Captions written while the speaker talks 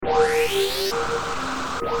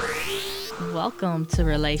Welcome to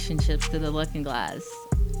Relationships Through the Looking Glass.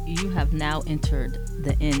 You have now entered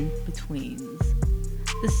the in-betweens,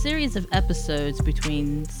 the series of episodes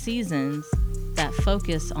between seasons that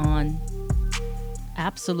focus on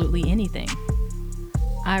absolutely anything.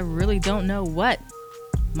 I really don't know what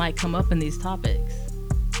might come up in these topics,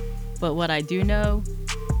 but what I do know,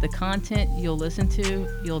 the content you'll listen to,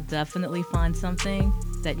 you'll definitely find something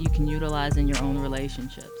that you can utilize in your own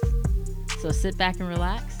relationships. So sit back and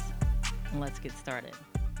relax, and let's get started.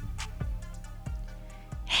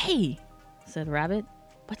 Hey, said Rabbit.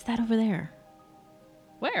 What's that over there?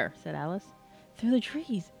 Where? Said Alice. Through the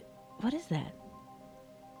trees. What is that?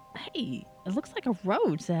 Hey, it looks like a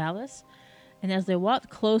road, said Alice. And as they walked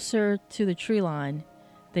closer to the tree line,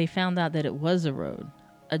 they found out that it was a road.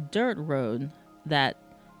 A dirt road that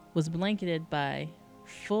was blanketed by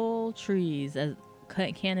full trees as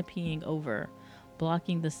canopying over,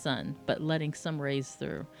 blocking the sun, but letting some rays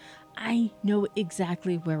through. I know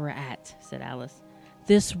exactly where we're at, said Alice.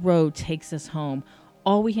 This road takes us home.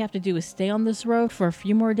 All we have to do is stay on this road for a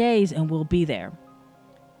few more days and we'll be there.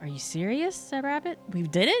 Are you serious? Said Rabbit. We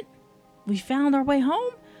did it? We found our way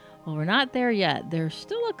home? Well, we're not there yet. There's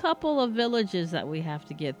still a couple of villages that we have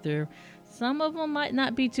to get through. Some of them might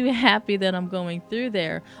not be too happy that I'm going through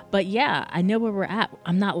there. But yeah, I know where we're at.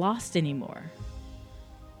 I'm not lost anymore.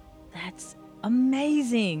 That's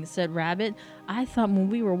amazing, said Rabbit. I thought when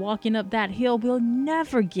we were walking up that hill, we'll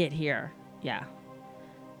never get here. Yeah.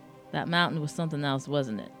 That mountain was something else,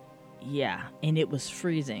 wasn't it? Yeah, and it was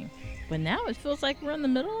freezing. But now it feels like we're in the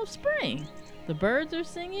middle of spring. The birds are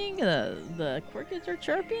singing, the crickets are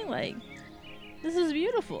chirping. Like, this is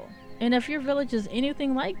beautiful. And if your village is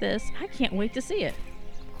anything like this, I can't wait to see it.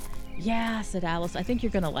 Yeah, said Alice. I think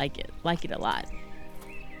you're going to like it a lot.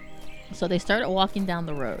 So they started walking down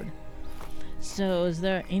the road. So is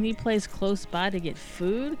there any place close by to get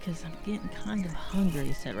food? Because I'm getting kind of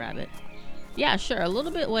hungry, said Rabbit. Yeah, sure. A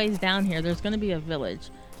little bit ways down here, there's going to be a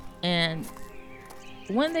village. And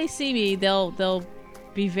when they see me, they'll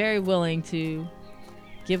be very willing to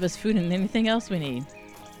give us food and anything else we need.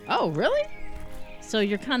 Oh, really? So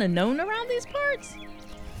you're kind of known around these parts?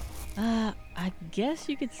 I guess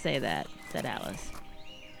you could say that, said Alice.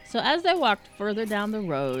 So as they walked further down the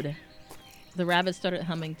road, the rabbit started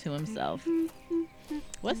humming to himself.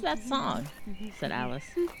 What's that song? Said Alice.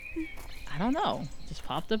 I don't know. It just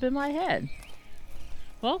popped up in my head.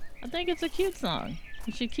 Well, I think it's a cute song.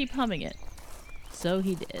 You should keep humming it. So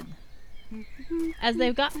he did. As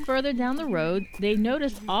they got further down the road, they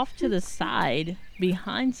noticed off to the side,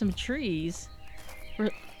 behind some trees,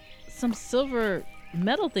 were some silver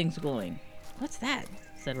metal things glowing. What's that?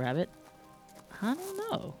 Said Rabbit. I don't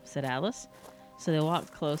know, said Alice. So they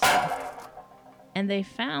walked closer. And they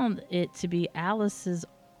found it to be Alice's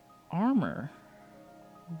armor.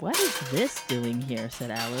 What is this doing here?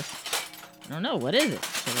 Said Alice. I don't know. What is it?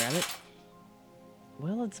 Said Rabbit.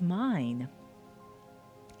 Well, it's mine.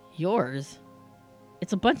 Yours?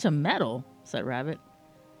 It's a bunch of metal, said Rabbit.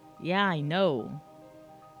 Yeah, I know.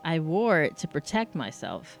 I wore it to protect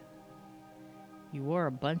myself. You wore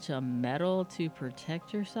a bunch of metal to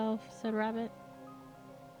protect yourself? Said Rabbit.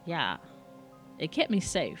 Yeah. It kept me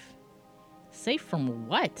safe. Safe from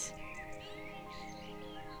what?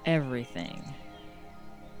 Everything.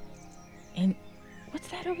 And what's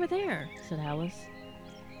that over there? Said Alice.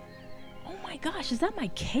 Oh my gosh, is that my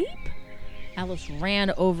cape? Alice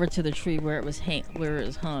ran over to the tree where it was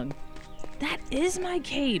hung. That is my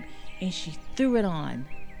cape, and she threw it on.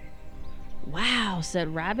 Wow,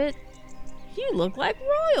 said Rabbit. You look like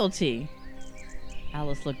royalty.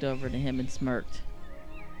 Alice looked over to him and smirked.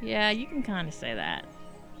 Yeah, you can kind of say that.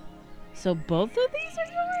 So both of these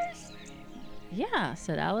are yours? Yeah,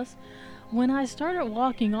 said Alice. When I started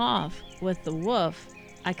walking off with the wolf,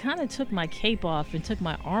 I kind of took my cape off and took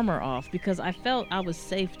my armor off because I felt I was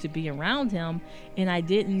safe to be around him and I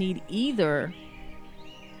didn't need either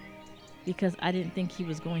because I didn't think he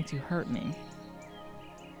was going to hurt me.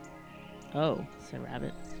 Oh, said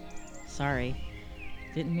Rabbit. Sorry.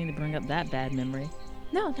 Didn't mean to bring up that bad memory.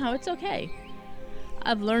 No, it's okay.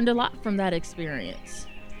 I've learned a lot from that experience.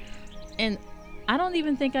 And I don't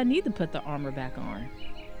even think I need to put the armor back on.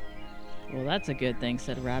 Well, that's a good thing,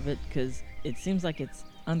 said Rabbit, because it seems like it's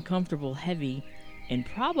uncomfortable, heavy, and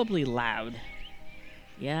probably loud.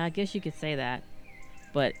 Yeah, I guess you could say that.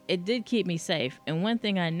 But it did keep me safe, and one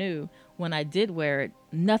thing I knew, when I did wear it,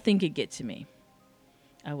 nothing could get to me.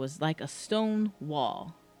 I was like a stone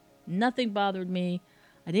wall. Nothing bothered me.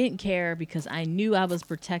 I didn't care because I knew I was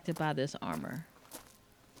protected by this armor.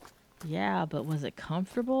 Yeah, but was it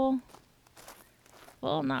comfortable?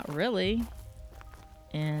 Well, not really.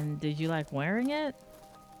 And did you like wearing it?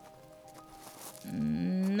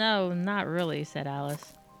 No, not really, said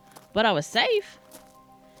Alice. But I was safe.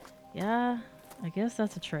 Yeah, I guess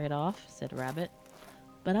that's a trade-off, said Rabbit.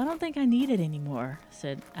 But I don't think I need it anymore,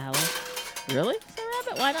 said Alice. Really? said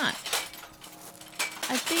Rabbit. Why not?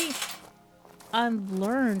 I think I've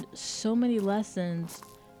learned so many lessons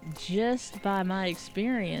just by my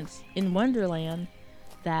experience in Wonderland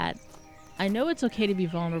that I know it's okay to be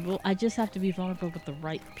vulnerable. I just have to be vulnerable with the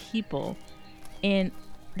right people. And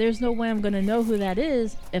there's no way I'm going to know who that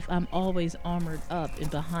is if I'm always armored up and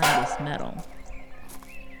behind this metal.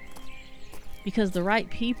 Because the right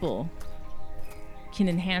people can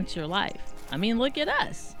enhance your life. I mean, look at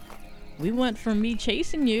us. We went from me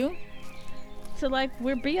chasing you to like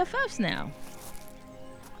we're BFFs now.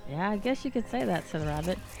 Yeah, I guess you could say that, said the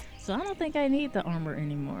Rabbit. So I don't think I need the armor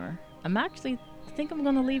anymore. I think I'm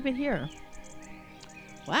going to leave it here.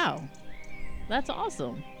 Wow, that's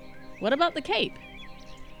awesome. What about the cape?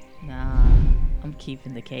 Nah, I'm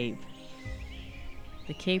keeping the cape.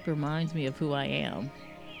 The cape reminds me of who I am.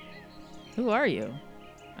 Who are you?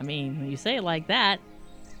 I mean, when you say it like that,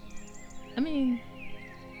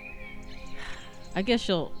 I guess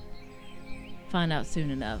you'll find out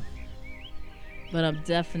soon enough. But I'm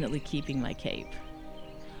definitely keeping my cape.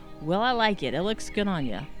 Well, I like it. It looks good on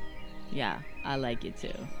you. Yeah, I like it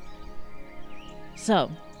too.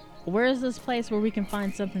 So, where is this place where we can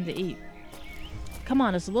find something to eat? Come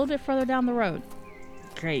on, it's a little bit further down the road.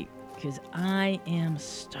 Great, because I am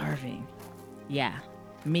starving. Yeah,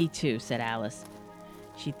 me too, said Alice.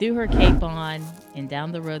 She threw her cape on, and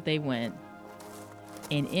down the road they went.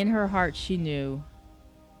 And in her heart, she knew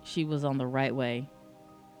she was on the right way.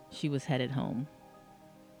 She was headed home.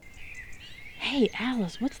 Hey,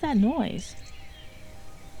 Alice, what's that noise?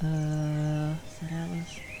 Said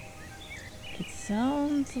Alice. It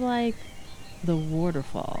sounds like the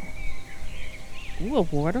waterfall. Ooh, a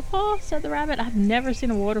waterfall? Said the Rabbit. I've never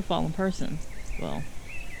seen a waterfall in person. Well,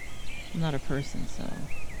 I'm not a person, so...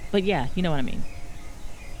 But yeah, you know what I mean.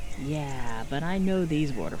 Yeah, but I know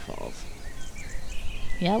these waterfalls.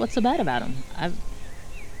 Yeah, what's so bad about them? I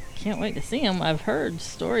can't wait to see them. I've heard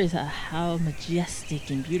stories of how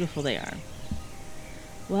majestic and beautiful they are.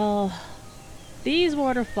 Well, these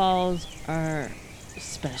waterfalls are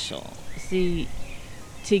special. See,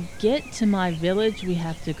 to get to my village, we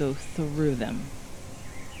have to go through them.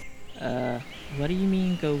 What do you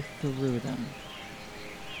mean go through them?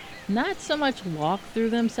 Not so much walk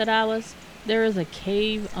through them, said Alice. There is a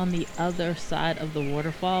cave on the other side of the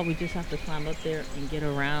waterfall. We just have to climb up there and get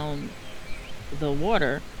around the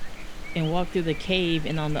water and walk through the cave,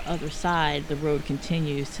 and on the other side, the road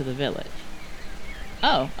continues to the village.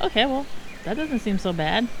 Oh, okay, well, that doesn't seem so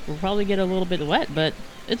bad. We'll probably get a little bit wet, but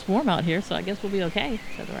it's warm out here, so I guess we'll be okay,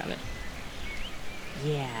 said the Rabbit.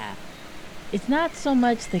 Yeah. It's not so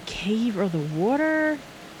much the cave or the water,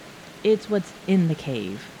 it's what's in the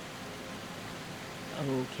cave.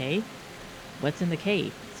 Okay. What's in the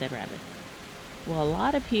cave? Said Rabbit. Well, a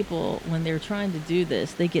lot of people, when they're trying to do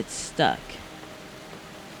this, they get stuck.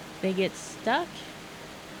 They get stuck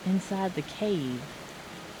inside the cave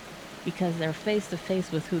because they're face to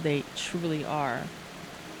face with who they truly are.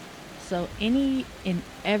 So any and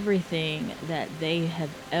everything that they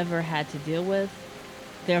have ever had to deal with,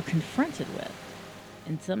 they're confronted with.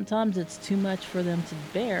 And sometimes it's too much for them to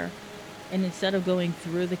bear. And instead of going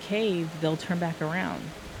through the cave, they'll turn back around.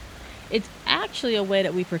 It's actually a way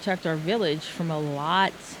that we protect our village from a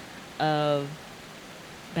lot of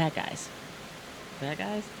bad guys. Bad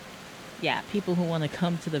guys? Yeah, people who want to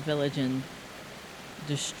come to the village and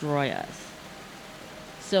destroy us.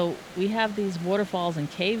 So we have these waterfalls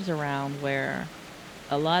and caves around where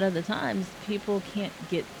a lot of the times people can't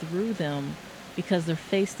get through them because they're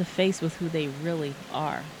face to face with who they really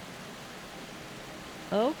are.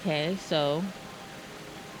 Okay, so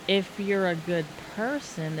if you're a good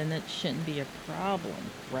person, then it shouldn't be a problem,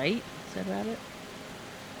 right? Said Rabbit.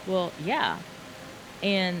 Well, yeah.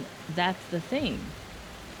 And that's the thing.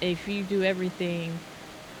 If you do everything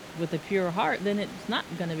with a pure heart, then it's not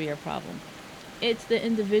going to be a problem. It's the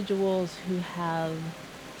individuals who have,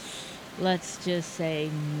 let's just say,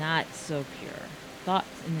 not so pure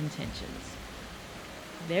thoughts and intentions.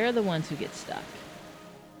 They're the ones who get stuck.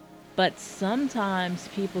 But sometimes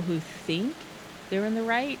people who think they're in the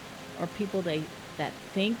right, or people that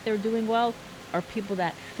think they're doing well, or people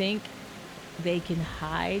that think they can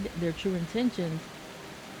hide their true intentions,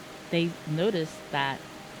 they notice that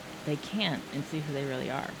they can't and see who they really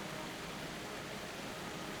are.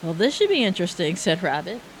 Well, this should be interesting, said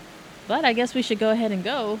Rabbit. But I guess we should go ahead and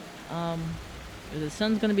go. The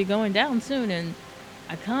sun's going to be going down soon, and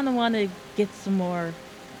I kind of want to get some more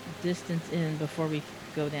distance in before we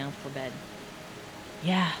go down for bed.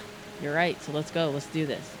 Yeah, you're right. So let's go. Let's do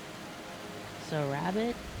this. So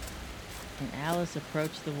Rabbit and Alice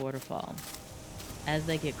approach the waterfall. As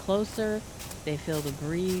they get closer, they feel the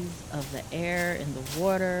breeze of the air and the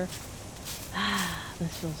water. Ah,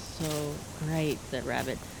 this feels so great, said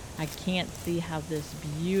Rabbit. I can't see how this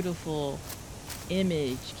beautiful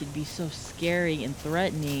image could be so scary and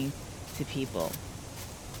threatening to people.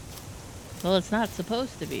 Well, it's not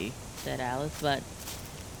supposed to be, said Alice, but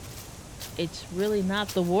it's really not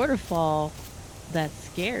the waterfall that's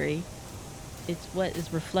scary. It's what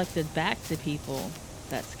is reflected back to people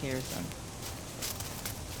that scares them.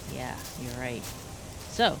 Yeah, you're right.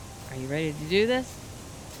 So, are you ready to do this?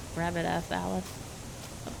 Rabbit asked Alice.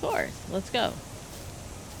 Of course, let's go.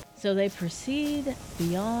 So they proceed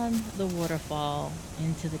beyond the waterfall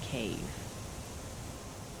into the cave.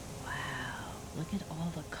 Wow, look at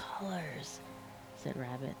all the colors, said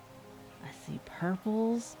Rabbit. I see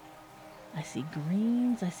purples, I see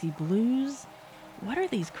greens, I see blues. What are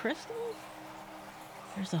these crystals?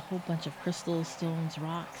 There's a whole bunch of crystals, stones,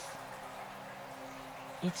 rocks.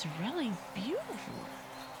 It's really beautiful.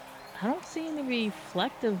 I don't see any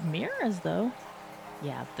reflective mirrors though.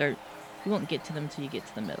 Yeah, you won't get to them until you get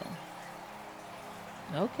to the middle.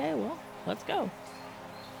 Okay, well, let's go.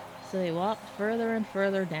 So they walked further and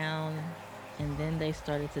further down, and then they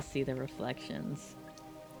started to see the reflections.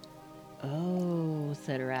 Oh,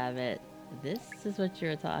 said Rabbit. This is what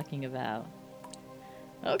you're talking about.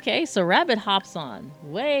 Okay, so Rabbit hops on,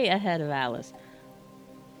 way ahead of Alice.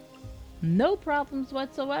 No problems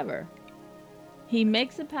whatsoever. He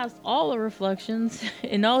makes it past all the reflections,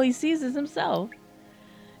 and all he sees is himself.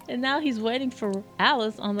 And now he's waiting for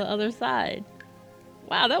Alice on the other side.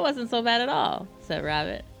 Wow, that wasn't so bad at all, said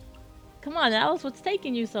Rabbit. Come on, Alice, what's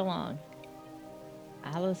taking you so long?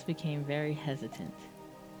 Alice became very hesitant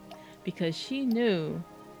because she knew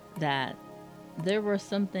that there were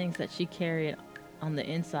some things that she carried on the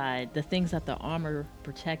inside, the things that the armor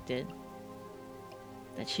protected,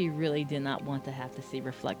 that she really did not want to have to see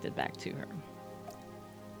reflected back to her.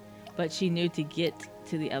 But she knew to get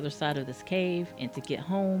to the other side of this cave and to get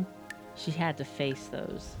home, she had to face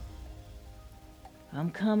those. I'm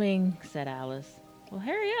coming, said Alice. Well,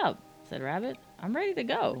 hurry up, said Rabbit. I'm ready to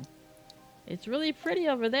go. It's really pretty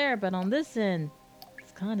over there, but on this end,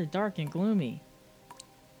 it's kind of dark and gloomy.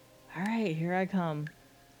 All right, here I come.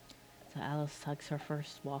 So Alice tucks her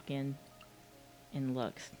first walk in and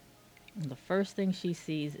looks. And the first thing she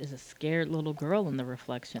sees is a scared little girl in the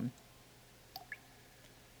reflection.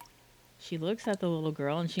 She looks at the little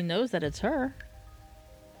girl and she knows that it's her.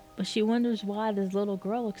 But she wonders why this little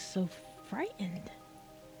girl looks so frightened.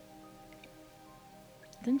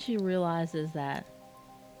 Then she realizes that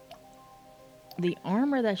the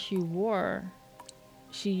armor that she wore,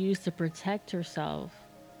 she used to protect herself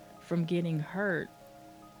from getting hurt,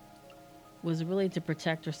 was really to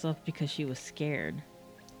protect herself because she was scared.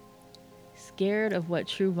 Scared of what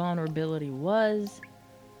true vulnerability was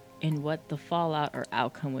and what the fallout or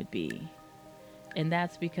outcome would be. And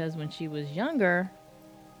that's because when she was younger,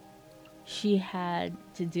 she had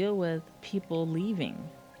to deal with people leaving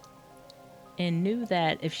and knew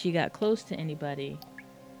that if she got close to anybody,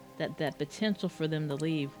 that potential for them to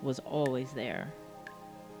leave was always there.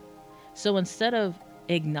 So instead of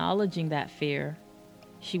acknowledging that fear,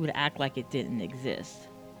 she would act like it didn't exist.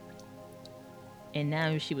 And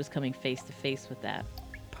now she was coming face to face with that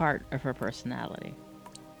part of her personality.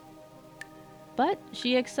 But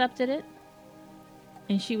she accepted it,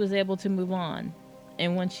 and she was able to move on.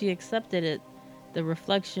 And when she accepted it, the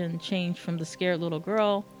reflection changed from the scared little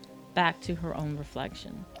girl back to her own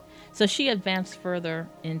reflection. So she advanced further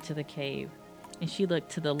into the cave, and she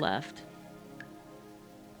looked to the left.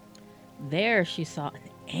 There she saw an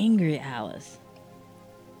angry Alice,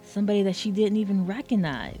 somebody that she didn't even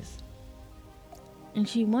recognize. And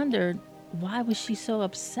she wondered, why was she so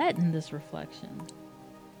upset in this reflection?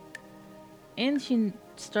 And she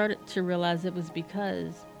started to realize it was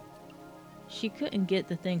because she couldn't get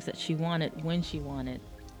the things that she wanted when she wanted.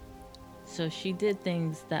 So she did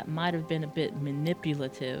things that might have been a bit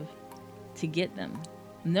manipulative to get them.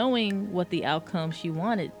 Knowing what the outcome she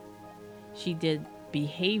wanted, she did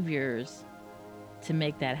behaviors to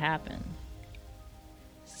make that happen.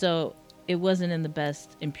 So it wasn't in the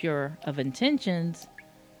best and pure of intentions,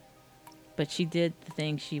 but she did the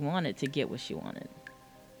things she wanted to get what she wanted.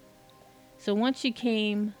 So once she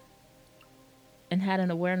came and had an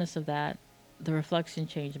awareness of that, the reflection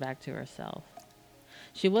changed back to herself.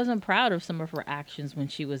 She wasn't proud of some of her actions when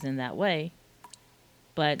she was in that way,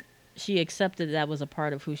 but she accepted that was a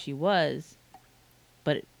part of who she was,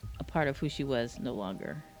 but a part of who she was no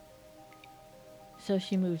longer. So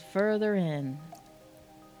she moved further in,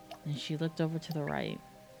 And she looked over to the right.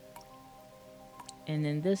 And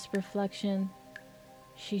in this reflection,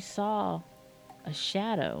 she saw a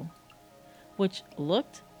shadow, which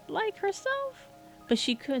looked like herself, but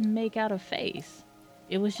she couldn't make out a face.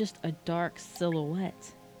 It was just a dark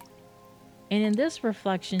silhouette. And in this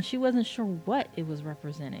reflection, she wasn't sure what it was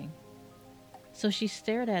representing. So she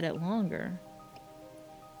stared at it longer.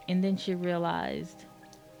 And then she realized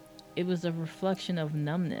it was a reflection of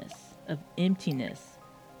numbness, of emptiness,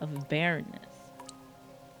 of barrenness.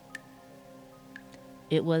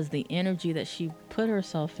 It was the energy that she put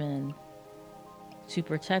herself in to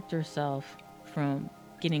protect herself from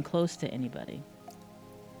getting close to anybody.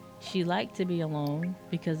 She liked to be alone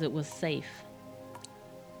because it was safe.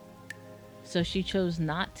 So she chose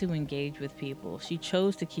not to engage with people. She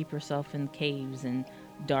chose to keep herself in caves and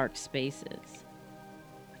dark spaces.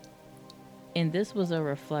 And this was a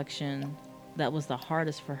reflection that was the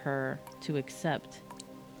hardest for her to accept.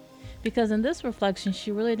 Because in this reflection,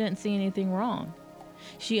 she really didn't see anything wrong.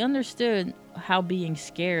 She understood how being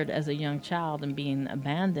scared as a young child and being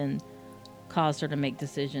abandoned caused her to make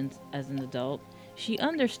decisions as an adult. She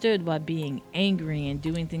understood why being angry and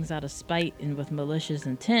doing things out of spite and with malicious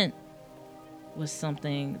intent was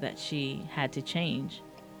something that she had to change.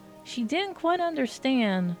 She didn't quite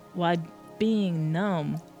understand why being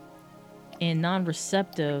numb and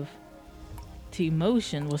non-receptive to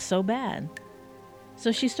emotion was so bad.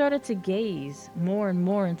 So she started to gaze more and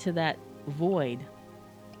more into that void.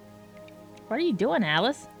 "What are you doing,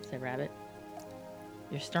 Alice?" said Rabbit.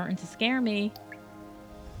 "You're starting to scare me."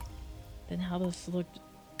 Then Alice looked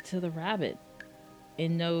to the rabbit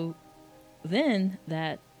and know then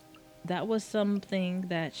that was something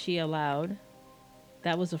that she allowed.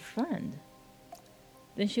 That was a friend.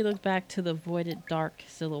 Then she looked back to the voided dark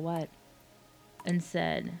silhouette and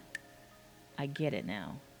said, "I get it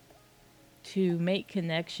now. To make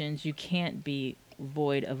connections, you can't be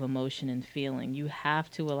void of emotion and feeling. You have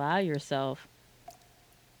to allow yourself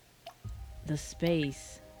the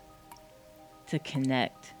space to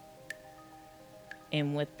connect."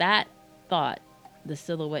 And with that thought, the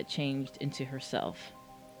silhouette changed into herself.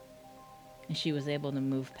 And she was able to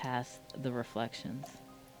move past the reflections.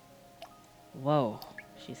 "Whoa,"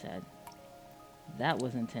 she said. "That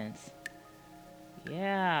was intense."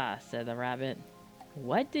 "Yeah," said the rabbit.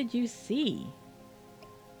 "What did you see?"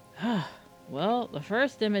 "Well, the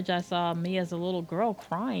first image I saw me as a little girl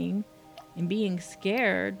crying and being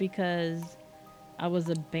scared because I was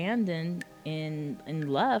abandoned and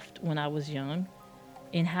left when I was young,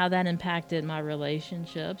 and how that impacted my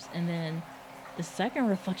relationships. And then the second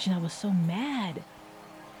reflection, I was so mad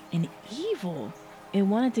and evil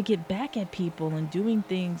and wanted to get back at people and doing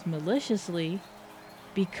things maliciously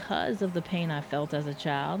because of the pain I felt as a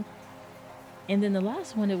child. And then the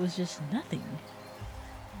last one, it was just nothing.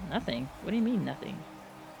 Nothing? What do you mean nothing?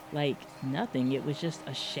 Like nothing. It was just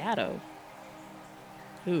a shadow.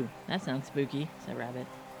 "Ooh, that sounds spooky," said Rabbit.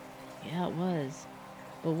 "Yeah, it was.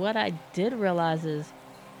 But what I did realize is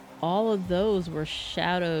all of those were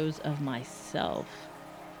shadows of myself.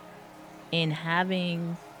 And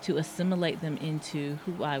having to assimilate them into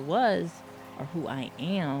who I was or who I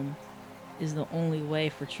am is the only way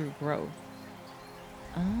for true growth."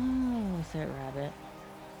 "Oh," said Rabbit.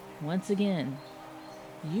 "Once again,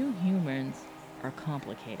 you humans are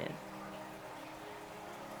complicated."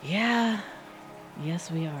 "Yeah,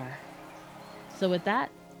 yes we are." So with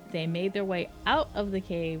that, they made their way out of the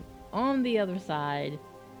cave on the other side.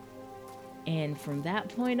 And from that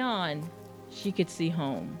point on, she could see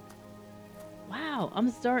home. Wow, I'm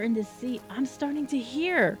starting to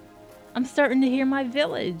hear my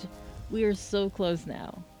village. We are so close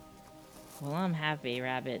now. Well, I'm happy,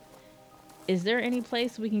 Rabbit. Is there any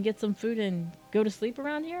place we can get some food and go to sleep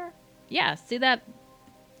around here? Yeah, see that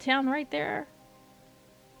town right there?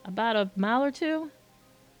 About a mile or two?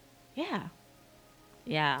 Yeah.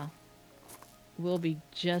 Yeah. We'll be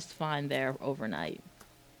just fine there overnight.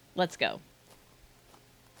 Let's go.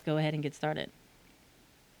 Go ahead and get started.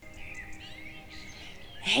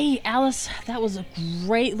 Hey, Alice, that was a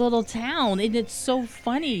great little town. And it's so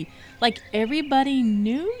funny. Like, everybody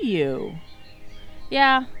knew you.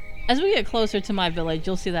 Yeah, as we get closer to my village,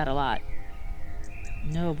 you'll see that a lot.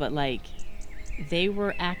 No, but like, they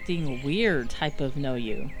were acting weird type of know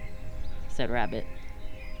you, said Rabbit.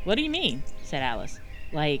 What do you mean? Said Alice.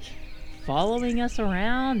 Like, following us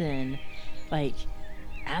around and, like,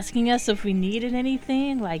 asking us if we needed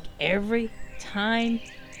anything, like, every time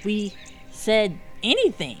we said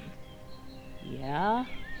anything. Yeah?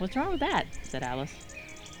 What's wrong with that? Said Alice.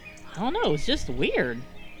 I don't know, it's just weird.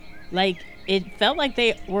 Like, it felt like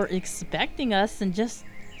they were expecting us and just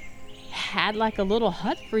had like a little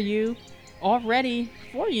hut for you already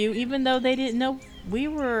for you, even though they didn't know we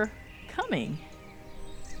were coming.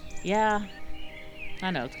 Yeah,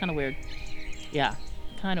 I know, it's kind of weird. Yeah,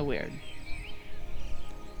 kind of weird.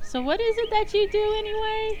 So what is it that you do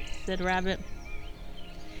anyway? Said Rabbit.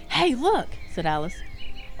 Hey, look, said Alice.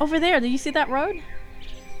 Over there, do you see that road?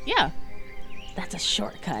 Yeah, that's a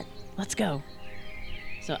shortcut. Let's go.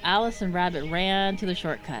 So Alice and Rabbit ran to the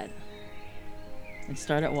shortcut and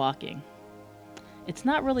started walking. It's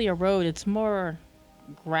not really a road, it's more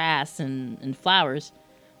grass and flowers,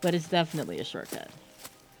 but it's definitely a shortcut.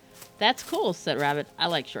 That's cool, said Rabbit. I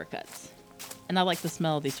like shortcuts. And I like the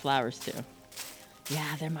smell of these flowers too.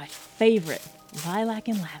 Yeah, they're my favorite. Lilac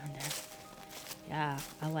and lavender. Yeah,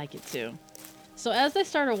 I like it too. So as they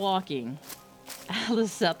started walking,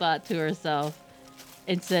 Alice thought to herself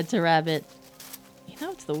and said to Rabbit, you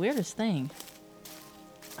know, it's the weirdest thing.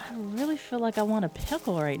 I really feel like I want a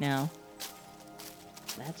pickle right now.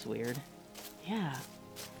 That's weird. Yeah.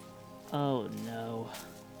 Oh no.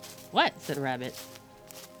 What? Said Rabbit.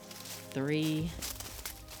 3,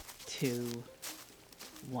 2,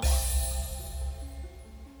 1.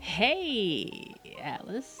 Hey,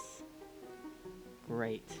 Alice.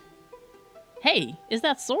 Great. Hey, is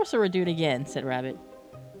that sorcerer dude again? Said Rabbit.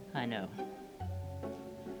 I know.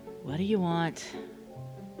 What do you want?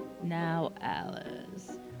 Now,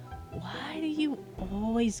 Alice, why do you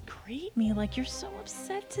always greet me like you're so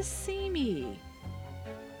upset to see me?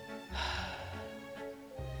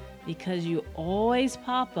 Because you always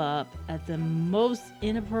pop up at the most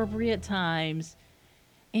inappropriate times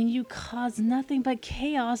and you cause nothing but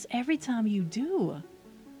chaos every time you do.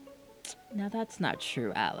 Now that's not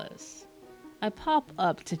true, Alice. I pop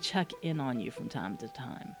up to check in on you from time to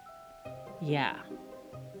time. Yeah.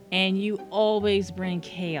 And you always bring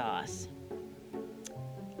chaos.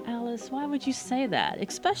 Alice, why would you say that?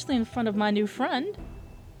 Especially in front of my new friend.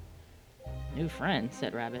 New friend,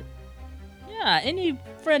 said Rabbit. Yeah, any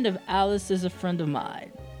friend of Alice is a friend of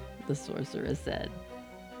mine, the sorceress said.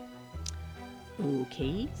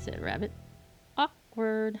 Okay, said Rabbit.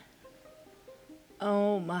 Awkward.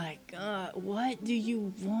 Oh my god, what do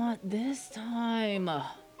you want this time?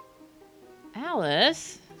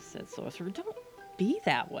 Alice, said Sorcerer, don't be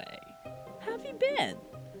that way. How have you been?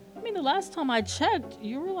 I mean, the last time I checked,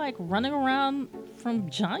 you were like running around from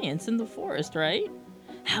giants in the forest, right?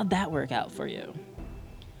 How'd that work out for you?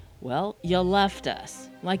 Well, you left us,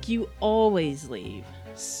 like you always leave.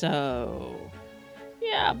 So,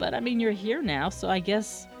 yeah, but I mean, you're here now, so I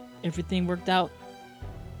guess everything worked out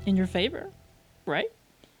in your favor, right?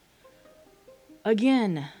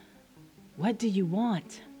 Again, what do you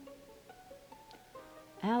want?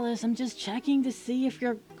 Alice, I'm just checking to see if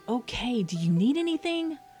you're okay. Do you need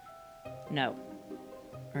anything? No.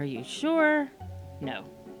 Are you sure? No.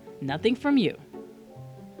 Nothing from you.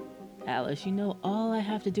 Alice, you know all I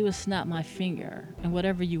have to do is snap my finger, and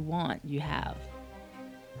whatever you want, you have.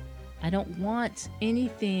 I don't want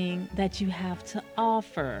anything that you have to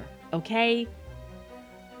offer, okay?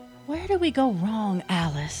 Where did we go wrong,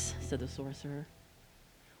 Alice? Said the sorcerer.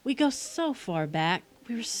 We go so far back.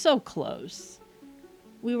 We were so close.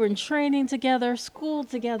 We were in training together, school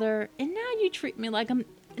together, and now you treat me like I'm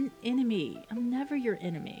an enemy. I'm never your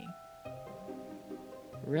enemy.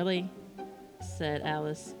 Really? Said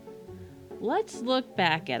Alice. Let's look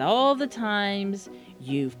back at all the times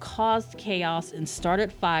you've caused chaos and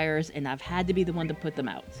started fires, and I've had to be the one to put them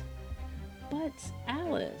out. But,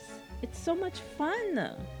 Alice, it's so much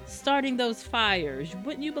fun starting those fires.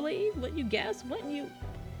 Wouldn't you believe? Wouldn't you guess? Wouldn't you?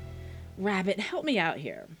 Rabbit, help me out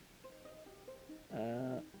here.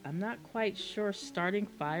 I'm not quite sure starting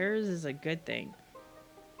fires is a good thing.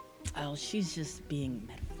 Oh, she's just being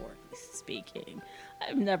metaphorically speaking.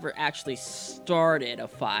 I've never actually started a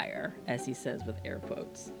fire, as he says with air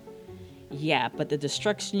quotes. Yeah, but the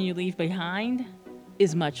destruction you leave behind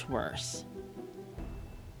is much worse.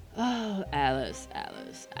 Oh, Alice,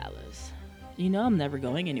 Alice, Alice. You know I'm never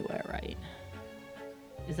going anywhere, right?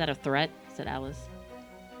 Is that a threat? Said Alice.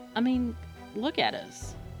 I mean, look at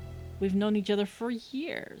us. We've known each other for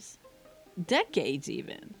years. Decades,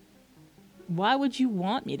 even. Why would you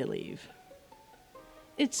want me to leave?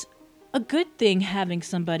 It's a good thing having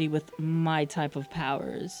somebody with my type of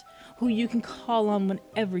powers, who you can call on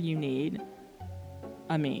whenever you need.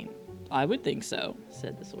 I mean, I would think so,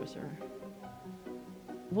 said the sorcerer.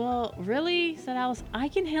 Well, really, said Alice, I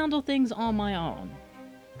can handle things on my own.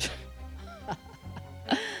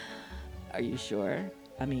 Are you sure?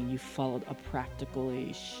 I mean, you followed a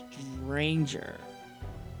practically stranger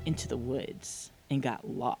into the woods and got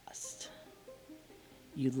lost.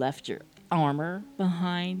 You left your armor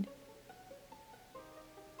behind.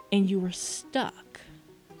 and you were stuck.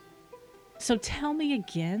 So tell me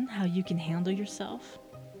again how you can handle yourself.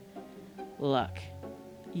 Look,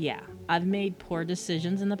 yeah, I've made poor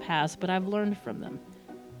decisions in the past, but I've learned from them.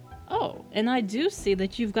 Oh, and I do see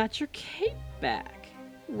that you've got your cape back.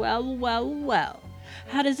 Well, well, well.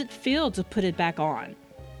 How does it feel to put it back on?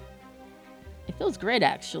 It feels great,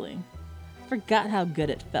 actually. Forgot how good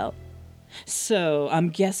it felt. So, I'm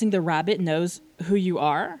guessing the rabbit knows who you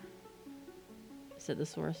are? Said the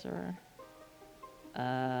sorcerer.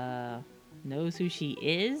 Knows who she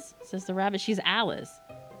is? Says the rabbit. She's Alice.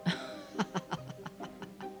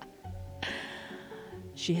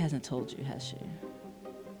 She hasn't told you, has she?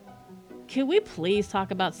 Can we please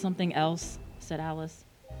talk about something else? Said Alice.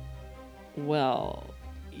 Well,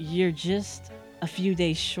 you're just a few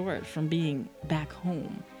days short from being back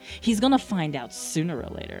home. He's gonna find out sooner or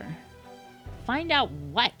later. Find out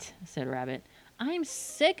what? Said Rabbit. I'm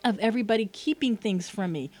sick of everybody keeping things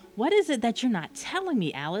from me. What is it that you're not telling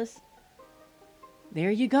me, Alice?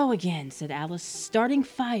 There you go again, said Alice, starting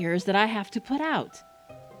fires that I have to put out.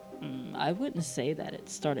 I wouldn't say that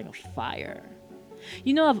it's starting a fire.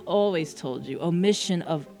 You know, I've always told you omission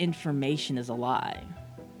of information is a lie,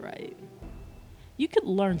 right? You could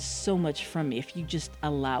learn so much from me if you just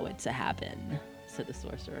allow it to happen, said the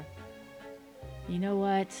sorcerer. You know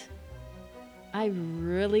what? I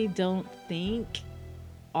really don't think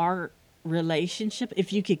our relationship,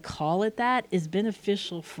 if you could call it that, is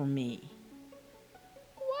beneficial for me.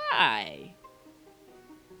 Why?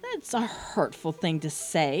 That's a hurtful thing to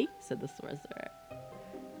say, said the sorcerer.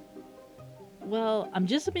 Well, I'm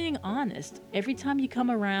just being honest. Every time you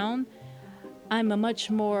come around, I'm a much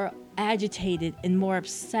more agitated and more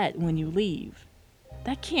upset when you leave.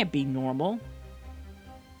 That can't be normal.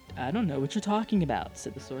 I don't know what you're talking about,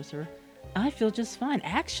 said the sorcerer. I feel just fine.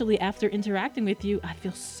 Actually, after interacting with you, I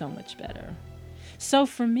feel so much better. So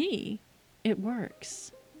for me, it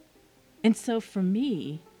works. And so for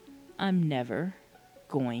me, I'm never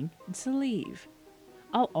going to leave.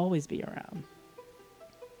 I'll always be around.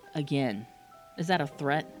 Again, is that a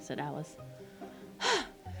threat? Said Alice.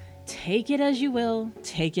 Take it as you will,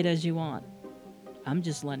 take it as you want. I'm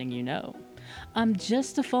just letting you know. I'm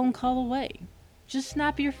just a phone call away. Just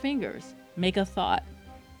snap your fingers, make a thought.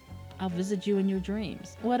 I'll visit you in your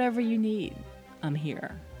dreams. Whatever you need, I'm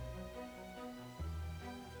here.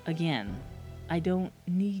 Again, I don't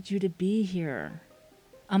need you to be here.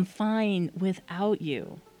 I'm fine without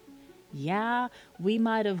you. Yeah, we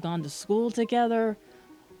might have gone to school together,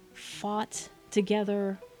 fought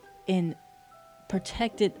together, and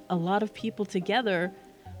protected a lot of people together,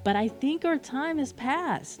 but I think our time has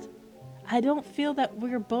passed. I don't feel that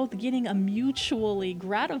we're both getting a mutually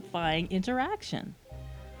gratifying interaction.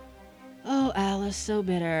 Oh, Alice, so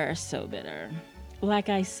bitter, so bitter. Like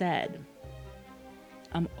I said,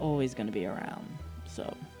 I'm always going to be around,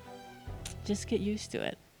 so just get used to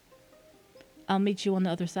it. I'll meet you on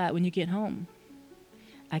the other side when you get home.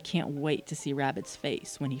 I can't wait to see Rabbit's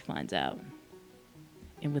face when he finds out.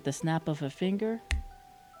 And with a snap of a finger,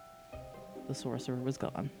 the sorcerer was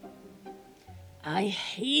gone. I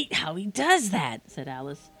hate how he does that, said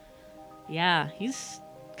Alice. Yeah, he's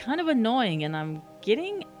kind of annoying, and I'm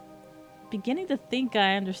beginning to think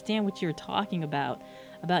I understand what you're talking about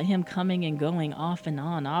him coming and going off and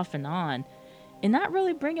on, and not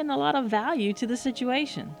really bringing a lot of value to the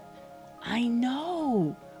situation. I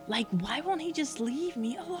know. Like, why won't he just leave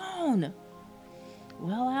me alone?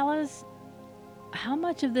 Well, Alice, how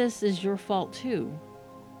much of this is your fault, too?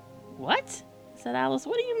 What? Said Alice.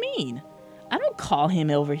 What do you mean? I don't call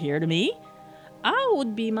him over here to me. I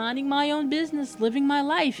would be minding my own business, living my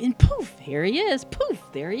life, and poof, here he is. Poof,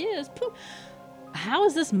 there he is. Poof. How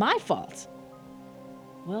is this my fault?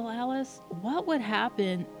 Well, Alice, what would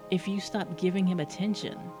happen if you stopped giving him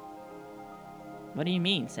attention? What do you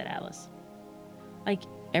mean? Said Alice. Like,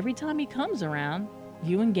 every time he comes around,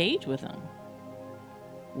 you engage with him.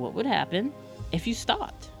 What would happen if you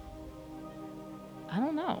stopped? I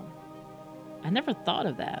don't know. I never thought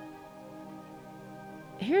of that.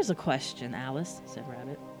 Here's a question, Alice, said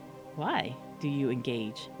Rabbit. Why do you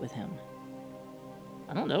engage with him?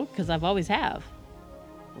 I don't know, because I've always have.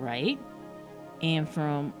 Right? And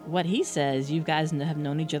from what he says, you guys have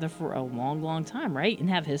known each other for a long, long time, right? And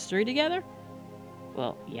have history together?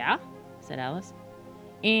 Well, yeah, said Alice.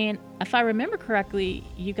 And if I remember correctly,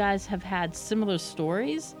 you guys have had similar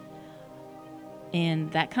stories,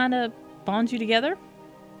 and that kind of bonds you together?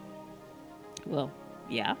 Well,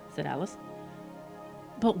 yeah, said Alice.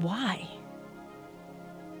 But why?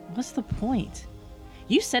 What's the point?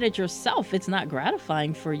 You said it yourself, it's not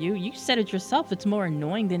gratifying for you. You said it yourself, it's more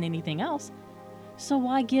annoying than anything else. So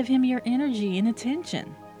why give him your energy and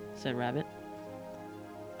attention? said Rabbit.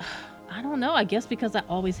 I don't know. I guess because I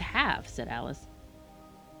always have, said Alice.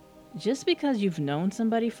 Just because you've known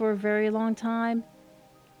somebody for a very long time,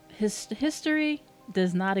 history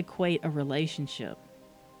does not equate a relationship.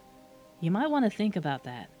 You might want to think about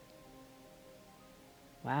that.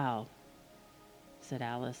 Wow, said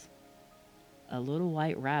Alice. A little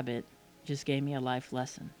white rabbit just gave me a life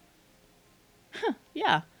lesson.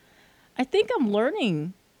 Yeah, I think I'm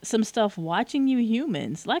learning some stuff watching you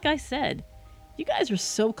humans. Like I said, you guys are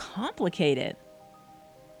so complicated.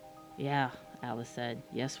 Yeah, Alice said.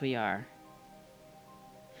 Yes, we are.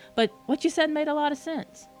 But what you said made a lot of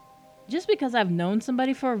sense. Just because I've known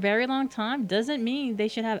somebody for a very long time doesn't mean they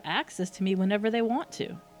should have access to me whenever they want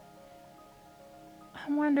to. I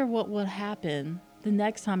wonder what would happen the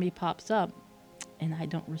next time he pops up and I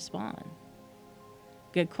don't respond.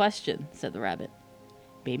 Good question, said the rabbit.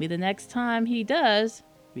 Maybe the next time he does,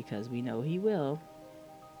 because we know he will,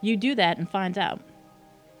 you do that and find out.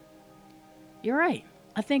 You're right.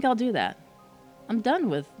 I think I'll do that. I'm done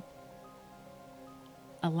with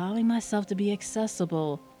allowing myself to be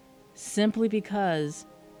accessible simply because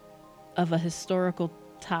of a historical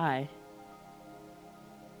tie.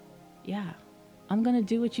 Yeah, I'm gonna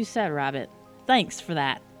do what you said, Rabbit. Thanks for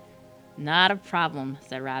that. Not a problem,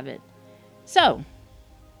 said Rabbit. So,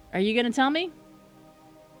 are you gonna tell me?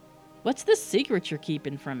 What's the secret you're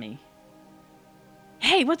keeping from me?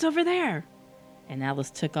 Hey, what's over there? And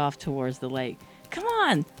Alice took off towards the lake. Come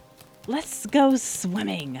on, let's go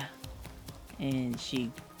swimming. And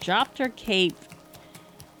she dropped her cape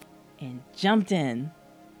and jumped in.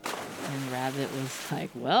 And Rabbit was like,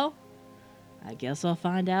 well, I guess I'll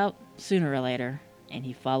find out sooner or later. And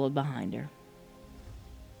he followed behind her.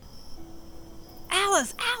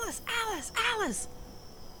 Alice, Alice, Alice, Alice!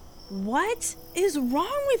 What is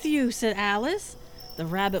wrong with you? Said Alice. The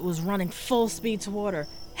rabbit was running full speed toward her.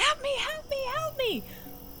 Help me, help me, help me!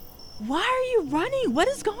 Why are you running? What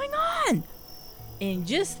is going on? And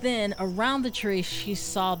just then, around the tree, she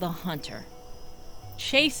saw the hunter,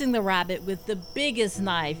 chasing the rabbit with the biggest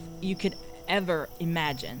knife you could ever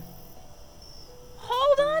imagine.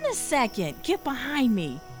 Hold on a second. Get behind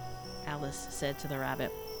me, Alice said to the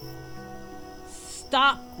rabbit.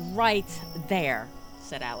 Stop right there,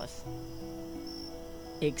 said Alice.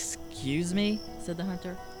 Excuse me, said the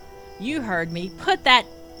hunter. You heard me. Put that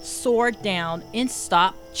sword down and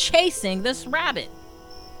stop chasing this rabbit.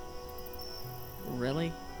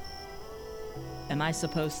 Really? Am I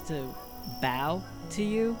supposed to bow to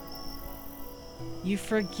you? You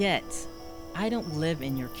forget, I don't live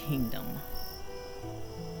in your kingdom.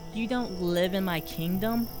 You don't live in my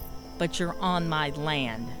kingdom, but you're on my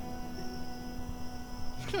land.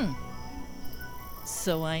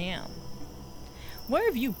 So I am. Where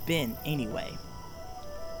have you been anyway?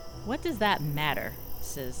 What does that matter?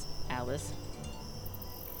 Says Alice.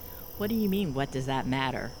 What do you mean, what does that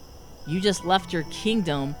matter? You just left your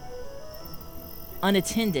kingdom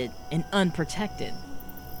unattended and unprotected.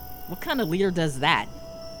 What kind of leader does that?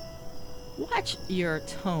 Watch your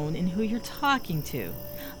tone and who you're talking to.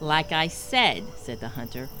 Like I said the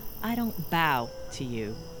hunter, I don't bow to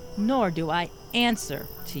you, nor do I answer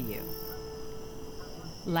to you.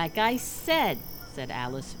 Like I said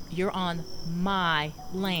Alice, you're on my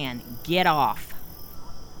land. Get off.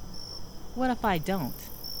 What if I don't?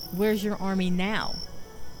 Where's your army now?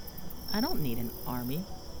 I don't need an army.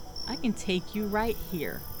 I can take you right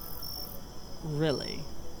here. Really?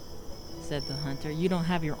 Said the hunter. You don't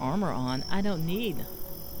have your armor on. I don't need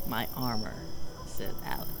my armor, said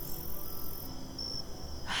Alice.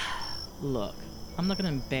 Look, I'm not going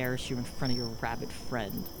to embarrass you in front of your rabbit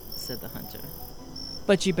friend, said the hunter.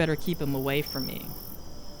 But you better keep him away from me.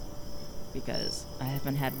 Because I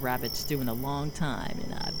haven't had rabbit stew in a long time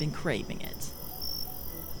and I've been craving it.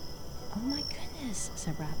 Oh my goodness,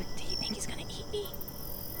 said Rabbit. Do you think he's going to eat me?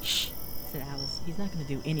 Shh, said Alice. He's not going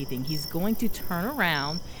to do anything. He's going to turn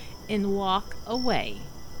around and walk away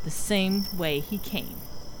the same way he came.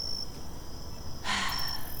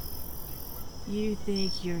 You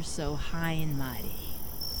think you're so high and mighty,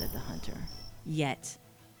 said the hunter. Yet,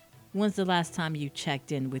 when's the last time you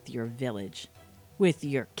checked in with your village, with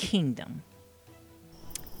your kingdom?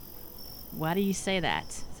 Why do you say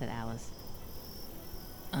that? Said Alice.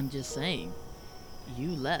 I'm just saying,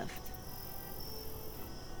 you left.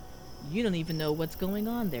 You don't even know what's going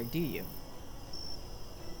on there, do you?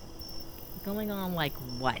 Going on like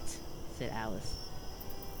what? Said Alice.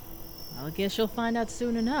 Well, I guess you'll find out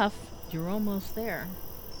soon enough. You're almost there.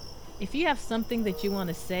 If you have something that you want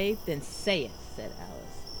to say, then say it, said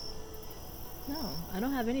Alice. No, I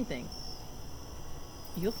don't have anything.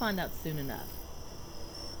 You'll find out soon enough.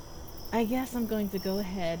 I guess I'm going to go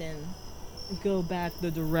ahead and go back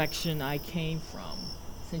the direction I came from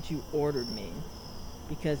since you ordered me.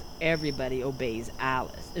 Because everybody obeys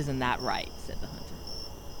Alice. Isn't that right? Said the hunter.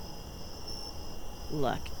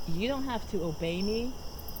 Look, you don't have to obey me.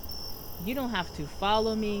 You don't have to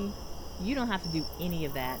follow me. You don't have to do any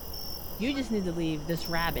of that. You just need to leave this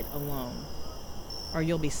rabbit alone. Or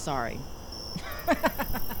you'll be sorry.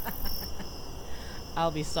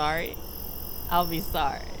 I'll be sorry. I'll be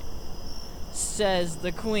sorry. Says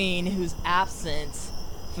the queen who's absent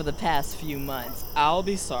for the past few months. I'll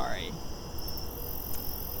be sorry.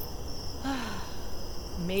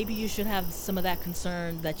 Maybe you should have some of that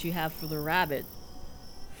concern that you have for the rabbit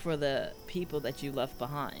for the people that you left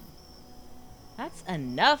behind. That's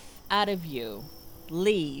enough out of you.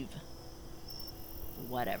 Leave.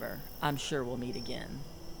 Whatever. I'm sure we'll meet again.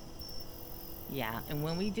 Yeah, and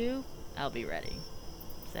when we do, I'll be ready,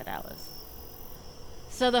 said Alice.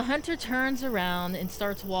 So the hunter turns around and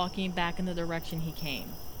starts walking back in the direction he came.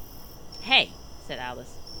 Hey, said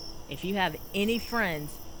Alice, if you have any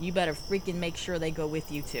friends, you better freaking make sure they go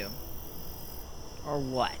with you too. Or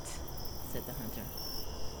what? Said the hunter.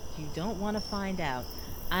 You don't want to find out.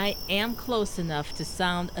 I am close enough to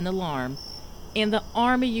sound an alarm, and the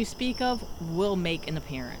army you speak of will make an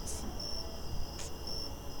appearance.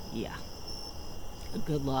 Yeah.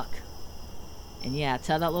 Good luck. And yeah,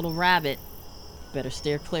 tell that little rabbit, better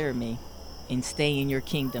steer clear of me and stay in your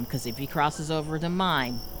kingdom, because if he crosses over to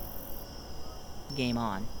mine, game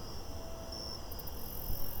on.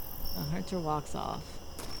 The hunter walks off.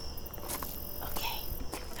 Okay,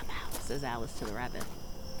 come out, says Alice to the rabbit.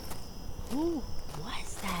 Who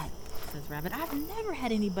was that? Says Rabbit. I've never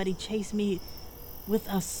had anybody chase me with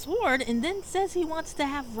a sword and then says he wants to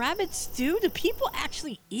have rabbit stew. Do people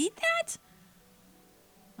actually eat that?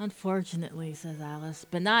 Unfortunately, says Alice,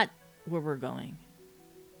 but not where we're going.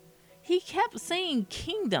 He kept saying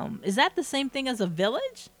kingdom. Is that the same thing as a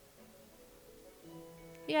village?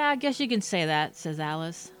 Yeah, I guess you can say that, says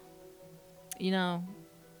Alice. You know,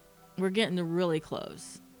 we're getting really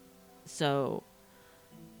close. So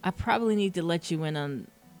I probably need to let you in on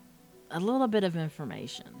a little bit of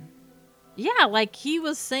information. Yeah, like he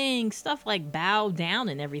was saying stuff like bow down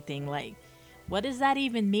and everything. Like, what does that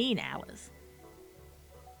even mean, Alice?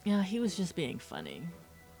 Yeah, he was just being funny.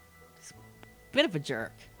 He's a bit of a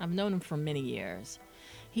jerk. I've known him for many years.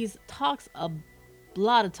 He talks a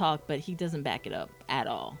lot of talk, but he doesn't back it up at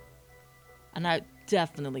all. And I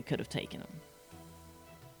definitely could have taken him.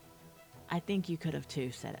 I think you could have too,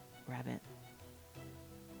 said Rabbit.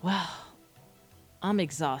 Well, I'm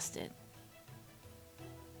exhausted.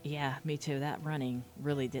 Yeah, me too. That running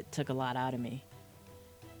really took a lot out of me.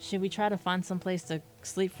 Should we try to find some place to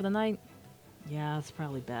sleep for the night? Yeah, that's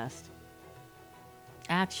probably best.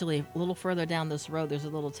 Actually, a little further down this road, there's a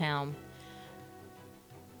little town.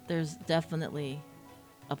 There's definitely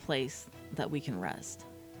a place that we can rest.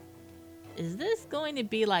 Is this going to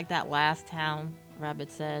be like that last town,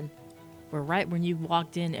 Rabbit said, where right when you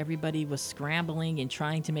walked in, everybody was scrambling and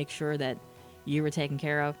trying to make sure that you were taken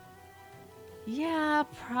care of? Yeah,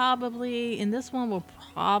 probably. And this one will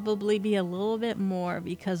probably be a little bit more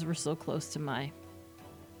because we're so close to my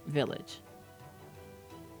village.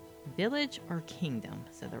 Village or kingdom,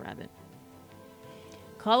 said the rabbit.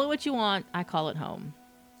 Call it what you want, I call it home.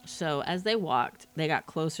 So as they walked, they got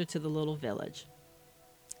closer to the little village.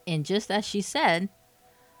 And just as she said,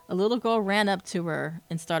 a little girl ran up to her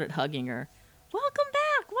and started hugging her. Welcome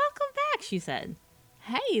back, she said.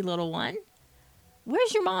 Hey, little one.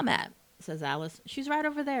 Where's your mom at? Says Alice. She's right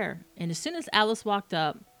over there. And as soon as Alice walked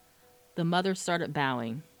up, the mother started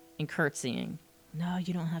bowing and curtsying. No,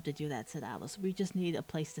 you don't have to do that, said Alice. We just need a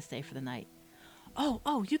place to stay for the night.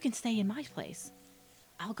 Oh, you can stay in my place.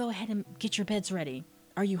 I'll go ahead and get your beds ready.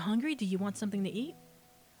 Are you hungry? Do you want something to eat?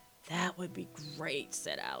 That would be great,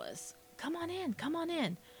 said Alice. Come on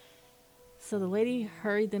in. So the lady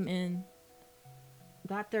hurried them in,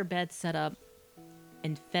 got their beds set up,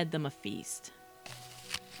 and fed them a feast.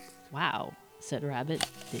 Wow, said Rabbit.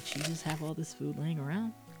 Did she just have all this food laying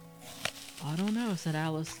around? I don't know, said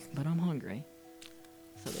Alice, but I'm hungry.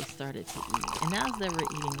 So they started to eat. And as they were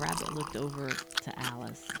eating, Rabbit looked over to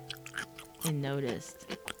Alice and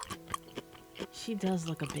noticed she does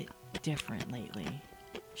look a bit different lately.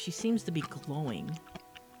 She seems to be glowing.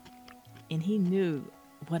 And he knew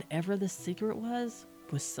whatever the secret was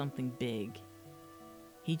something big.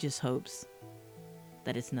 He just hopes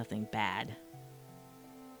that it's nothing bad.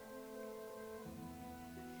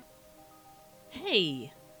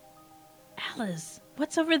 Hey, Alice,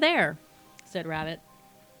 what's over there? Said Rabbit.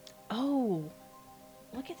 Oh,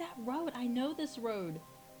 look at that road. I know this road.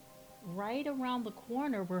 right around the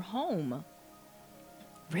corner. We're home.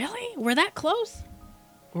 Really? We're that close?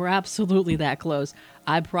 We're absolutely that close.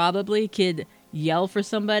 I probably could yell for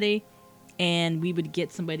somebody and we would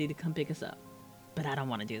get somebody to come pick us up. But I don't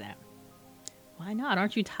want to do that. Why not?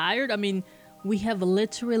 Aren't you tired? I mean, we have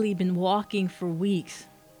literally been walking for weeks.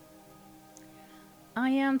 I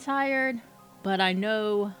am tired, but I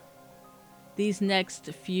know these next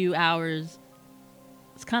few hours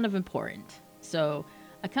it's kind of important. So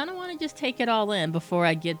I kind of want to just take it all in before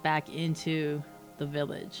I get back into the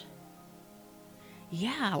village.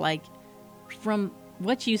 Yeah, like from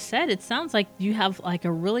what you said, it sounds like you have like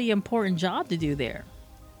a really important job to do there.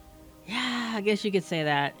 Yeah, I guess you could say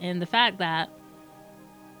that. And the fact that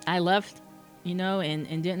I left,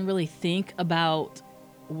 and didn't really think about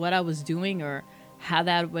what I was doing or how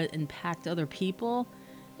that would impact other people,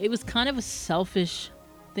 it was kind of a selfish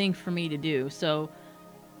thing for me to do. So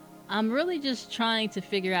I'm really just trying to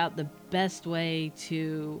figure out the best way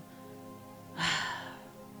to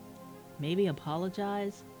maybe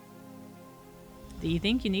apologize. Do you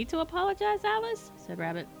think you need to apologize, Alice? Said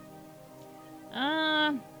Rabbit.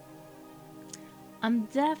 I'm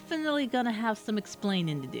definitely gonna have some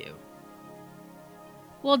explaining to do.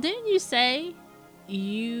 Well, didn't you say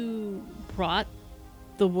you brought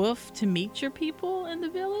the wolf to meet your people in the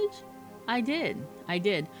village? I did. I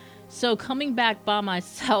did. So coming back by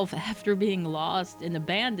myself after being lost and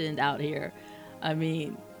abandoned out here, I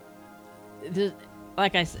mean,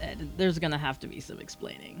 like I said, there's gonna have to be some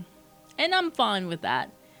explaining. And I'm fine with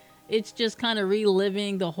that. It's just kind of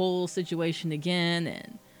reliving the whole situation again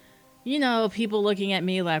and people looking at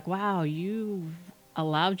me like, wow, you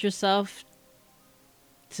allowed yourself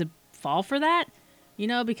to fall for that?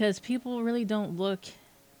 Because people really don't look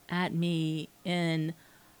at me in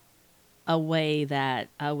a way that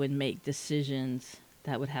I would make decisions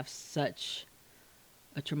that would have such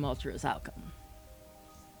a tumultuous outcome.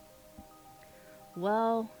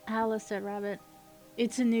 Well, Alice, said Rabbit,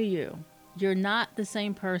 it's a new you. You're not the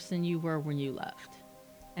same person you were when you left.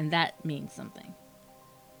 And that means something.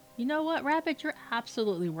 You know what, Rabbit? You're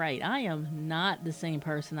absolutely right. I am not the same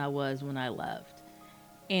person I was when I left.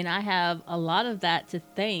 And I have a lot of that to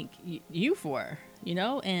thank you for,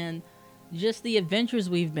 and just the adventures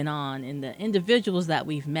we've been on and the individuals that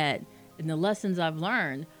we've met and the lessons I've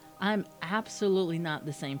learned. I'm absolutely not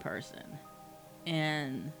the same person.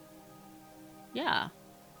 And yeah,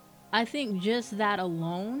 I think just that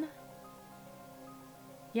alone,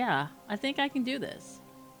 yeah, I think I can do this.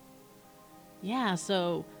 Yeah,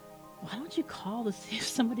 so why don't you call to see if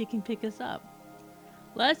somebody can pick us up?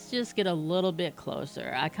 Let's just get a little bit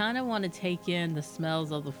closer. I kind of want to take in the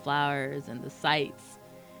smells of the flowers and the sights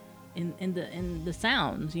and the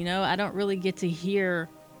sounds. I don't really get to hear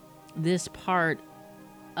this part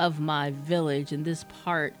of my village and this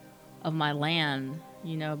part of my land,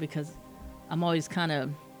 because I'm always kind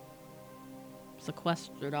of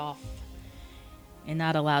sequestered off and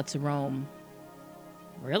not allowed to roam.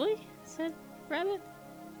 Really? Said Rabbit.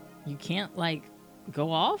 You can't,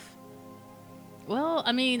 go off? Well,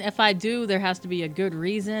 I mean, if I do, there has to be a good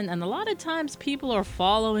reason. And a lot of times people are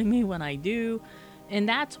following me when I do. And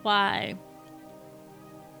that's why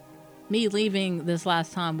me leaving this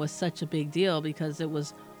last time was such a big deal, because it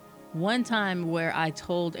was one time where I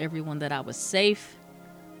told everyone that I was safe.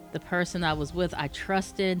 The person I was with, I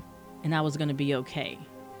trusted, and I was going to be okay.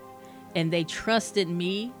 And they trusted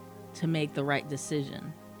me to make the right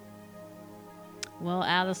decision. Well,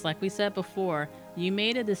 Alice, like we said before, you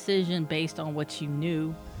made a decision based on what you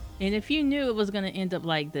knew. And if you knew it was going to end up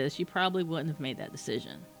like this, you probably wouldn't have made that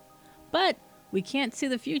decision. But we can't see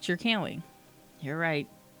the future, can we? You're right,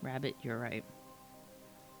 Rabbit, you're right.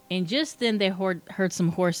 And just then they heard some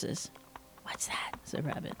horses. What's that? Said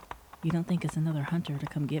Rabbit. You don't think it's another hunter to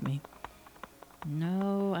come get me?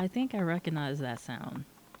 No, I think I recognize that sound.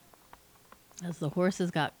 As the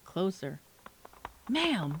horses got closer.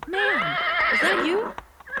 Ma'am, is that you?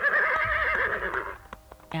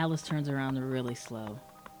 Alice turns around really slow,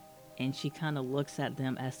 and she kind of looks at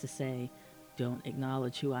them as to say, don't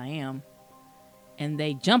acknowledge who I am. And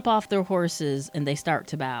they jump off their horses and they start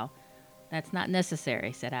to bow. That's not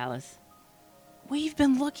necessary, said Alice. We've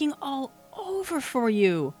been looking all over for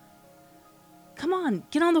you. Come on,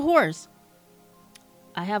 get on the horse.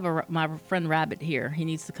 I have my friend Rabbit here. He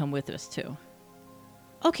needs to come with us too.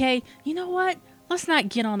 Okay, you know what? Let's not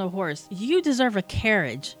get on the horse. You deserve a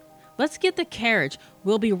carriage. Let's get the carriage.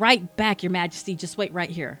 We'll be right back, Your Majesty. Just wait right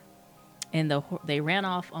here. And they ran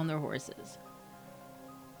off on their horses.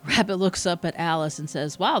 Rabbit looks up at Alice and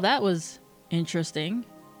says, wow, that was interesting.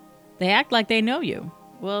 They act like they know you.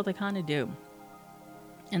 Well, they kind of do.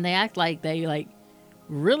 And they act like they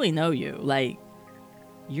really know you. Like,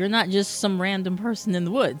 you're not just some random person in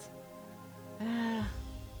the woods.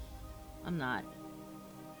 I'm not.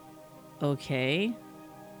 Okay.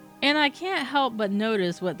 And I can't help but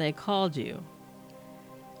notice what they called you.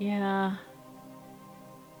 Yeah.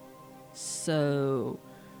 So,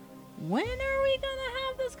 when are we gonna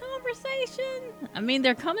have this conversation? I mean,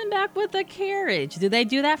 they're coming back with a carriage. Do they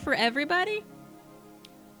do that for everybody?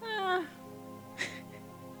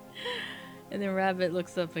 And then Rabbit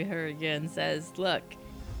looks up at her again and says, look,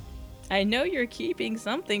 I know you're keeping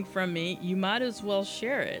something from me. You might as well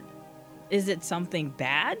share it. Is it something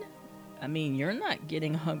bad? I mean, you're not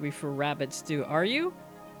getting hungry for rabbit stew, are you?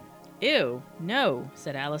 Ew, no,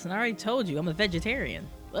 said Alice, and I already told you, I'm a vegetarian.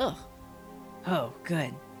 Ugh. Oh,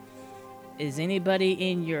 good. Is anybody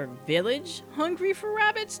in your village hungry for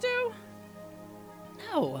rabbit stew?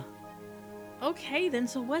 No. Okay, then,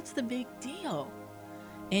 so what's the big deal?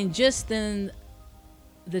 And just then,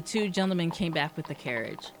 the two gentlemen came back with the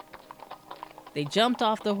carriage. They jumped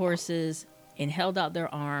off the horses and held out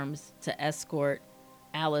their arms to escort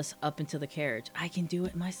Alice up into the carriage. I can do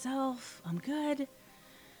it myself. I'm good.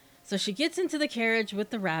 So she gets into the carriage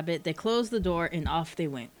with the rabbit. They close the door and off they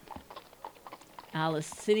went. Alice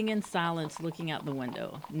sitting in silence looking out the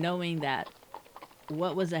window, knowing that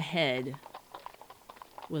what was ahead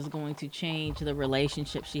was going to change the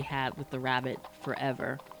relationship she had with the rabbit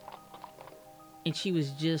forever. And she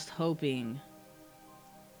was just hoping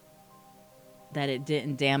that it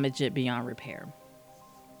didn't damage it beyond repair.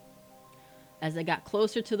 As they got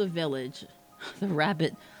closer to the village, the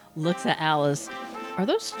rabbit looks at Alice. Are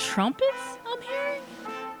those trumpets I'm hearing?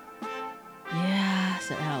 Yeah,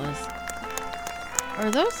 said Alice.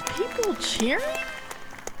 Are those people cheering?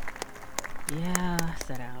 Yeah,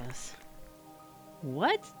 said Alice.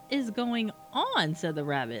 What is going on? Said the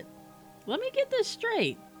rabbit. Let me get this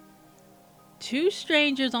straight. Two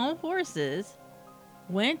strangers on horses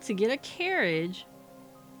went to get a carriage,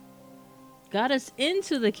 got us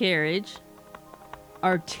into the carriage,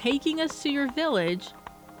 are taking us to your village,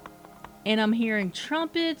 and I'm hearing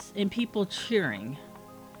trumpets and people cheering.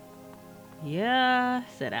 Yeah,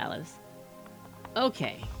 said Alice.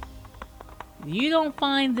 Okay. You don't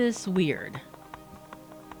find this weird?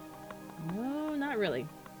 No, not really.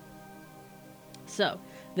 So,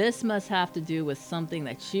 this must have to do with something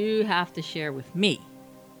that you have to share with me.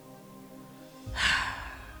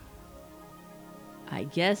 I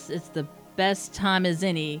guess it's the best time as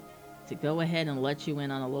any to go ahead and let you in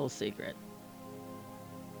on a little secret.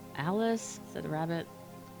 Alice, said the rabbit,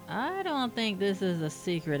 I don't think this is a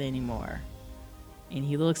secret anymore. And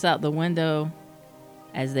he looks out the window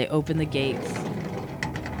as they open the gates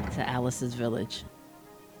to Alice's village.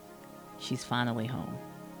 She's finally home.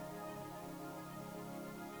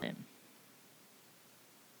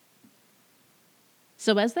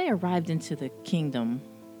 So as they arrived into the kingdom,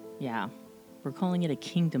 yeah, we're calling it a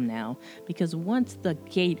kingdom now, because once the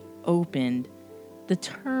gate opened, the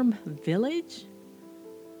term village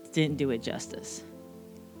didn't do it justice.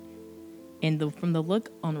 And from the look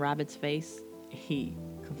on Rabbit's face, he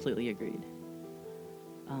completely agreed.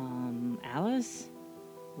 Alice,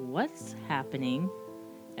 what's happening?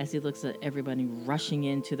 As he looks at everybody rushing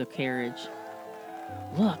into the carriage.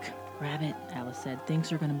 Look, Rabbit, Alice said,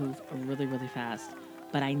 things are going to move really, really fast,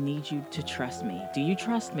 but I need you to trust me. Do you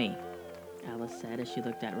trust me? Alice said as she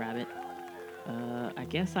looked at Rabbit. I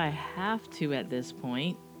guess I have to at this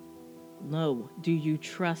point. No, do you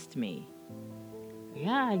trust me?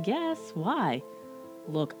 Yeah, I guess. Why?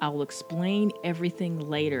 Look, I'll explain everything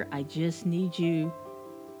later. I just need you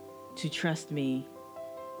to trust me.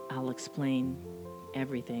 I'll explain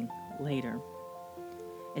everything later.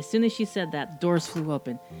 As soon as she said that, the doors flew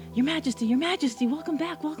open. Your Majesty, welcome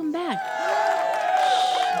back, welcome back.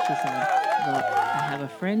 She said, look, I have a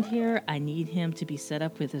friend here. I need him to be set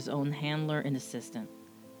up with his own handler and assistant.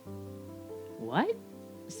 What?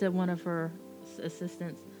 Said one of her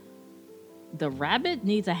assistants. The rabbit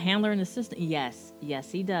needs a handler and assistant? Yes,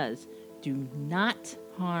 he does. Do not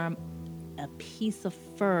harm a piece of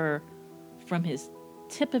fur from his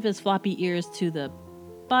tip of his floppy ears to the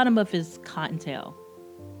bottom of his cottontail.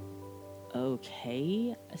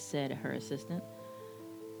 Okay, said her assistant.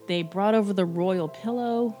 They brought over the royal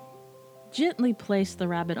pillow, gently placed the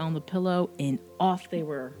rabbit on the pillow, and off they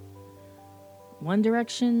were. One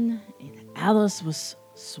direction, and Alice was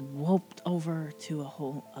swooped over to a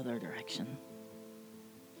whole other direction.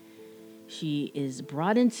 She is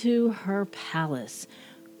brought into her palace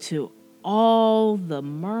to all the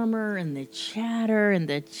murmur and the chatter and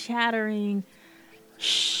the chattering.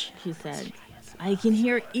 Shh, she said. I can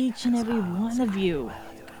hear each and every one of you.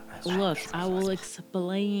 Look, I will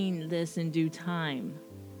explain this in due time.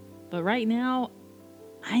 But right now,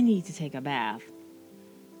 I need to take a bath.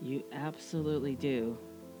 You absolutely do,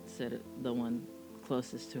 said the one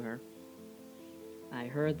closest to her. I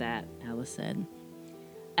heard that, Alice said.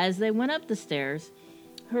 As they went up the stairs,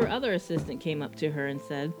 her other assistant came up to her and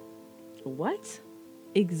said, "What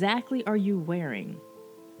exactly are you wearing?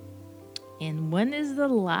 And when is the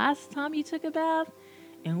last time you took a bath?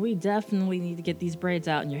 And we definitely need to get these braids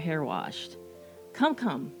out and your hair washed.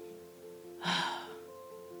 Come.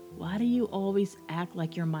 Why do you always act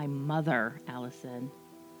like you're my mother?" Alice said.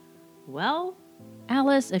 Well,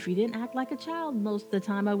 Alice, if you didn't act like a child most of the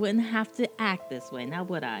time, I wouldn't have to act this way, now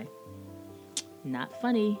would I? Not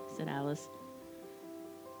funny, said Alice.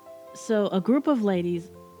 So a group of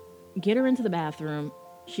ladies get her into the bathroom.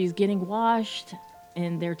 She's getting washed,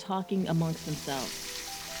 and they're talking amongst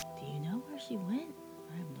themselves. Do you know where she went?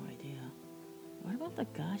 I have no idea. What about the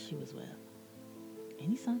guy she was with?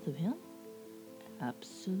 Any signs of him?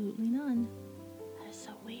 Absolutely none. That is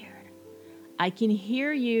so weird. I can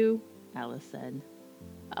hear you, Alice said.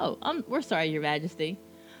 Oh, we're sorry, Your Majesty.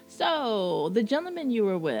 So, the gentleman you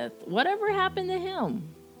were with, whatever happened to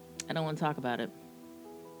him? I don't want to talk about it.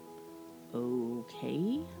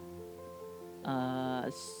 Okay.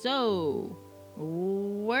 So,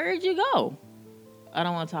 where'd you go? I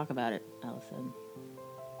don't want to talk about it, Alice said.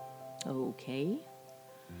 Okay.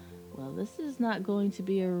 Well, this is not going to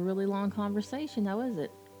be a really long conversation, now is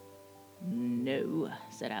it? No,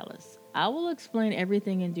 said Alice. I will explain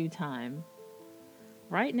everything in due time.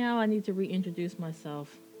 Right now, I need to reintroduce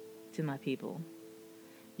myself to my people.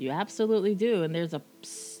 You absolutely do, and there's a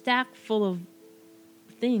stack full of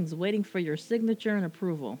things waiting for your signature and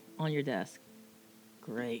approval on your desk.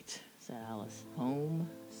 Great, said Alice. Home,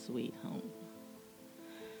 sweet home.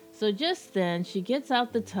 So just then, she gets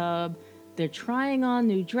out the tub. They're trying on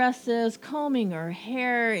new dresses, combing her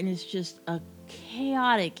hair, and it's just a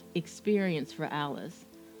chaotic experience for Alice.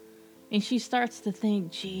 And she starts to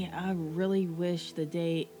think, gee, I really wish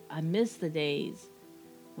I miss the days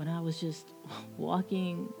when I was just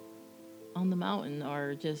walking on the mountain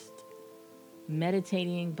or just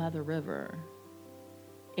meditating by the river.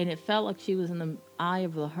 And it felt like she was in the eye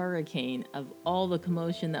of the hurricane of all the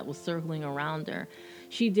commotion that was circling around her.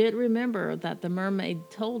 She did remember that the mermaid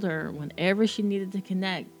told her whenever she needed to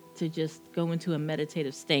connect to just go into a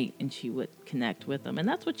meditative state and she would connect with them. And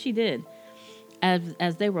that's what she did.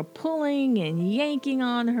 As they were pulling and yanking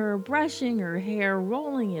on her, brushing her hair,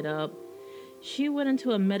 rolling it up, she went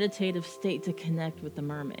into a meditative state to connect with the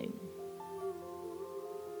mermaid.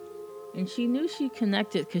 And she knew she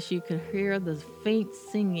connected because she could hear the faint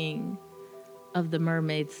singing of the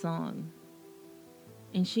mermaid's song.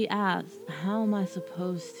 And she asked, how am I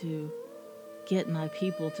supposed to get my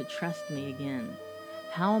people to trust me again?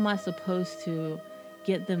 How am I supposed to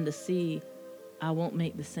get them to see I won't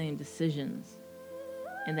make the same decisions?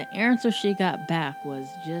 And the answer she got back was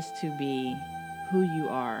just to be who you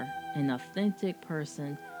are, an authentic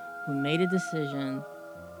person who made a decision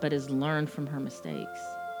but has learned from her mistakes.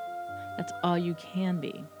 That's all you can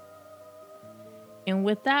be. And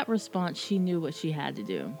with that response, she knew what she had to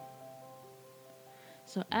do.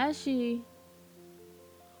 So as she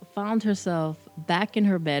found herself back in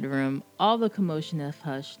her bedroom, all the commotion had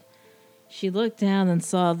hushed, she looked down and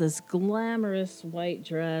saw this glamorous white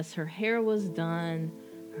dress. Her hair was done,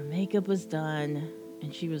 her makeup was done,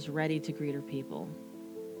 and she was ready to greet her people.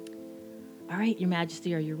 All right, Your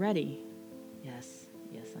Majesty, are you ready? Yes,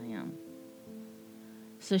 I am.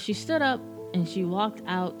 So she stood up and she walked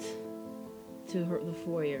out to the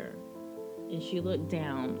foyer, and she looked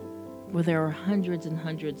down where there were hundreds and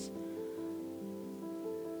hundreds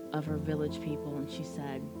of her village people, and she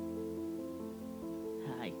said,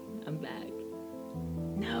 "Hi, I'm back."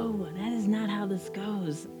 "No, that is not how this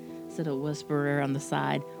goes," said a whisperer on the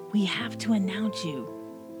side. "We have to announce you."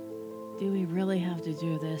 "Do we really have to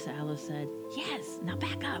do this?" Alice said. "Yes, now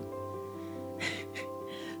back up."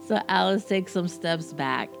 So Alice takes some steps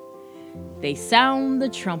back. They sound the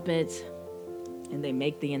trumpet, and they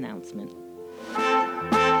make the announcement.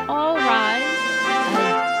 All rise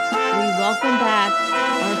as we welcome back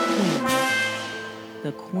our queen,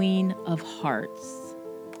 the Queen of Hearts.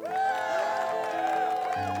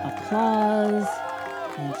 Applause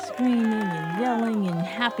and screaming and yelling and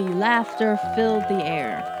happy laughter filled the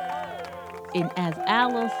air. And as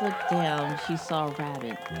Alice looked down, she saw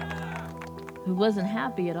Rabbit, who wasn't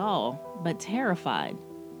happy at all, but terrified.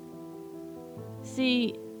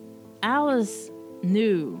 See, Alice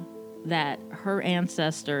knew that her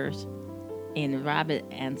ancestors and Rabbit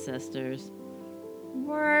ancestors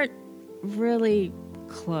weren't really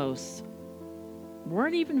close.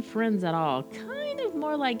 weren't even friends at all, kind of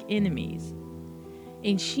more like enemies.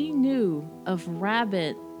 And she knew if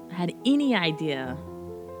Rabbit had any idea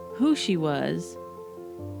who she was,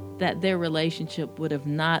 that their relationship would have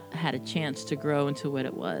not had a chance to grow into what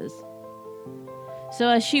it was. So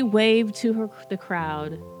as she waved to the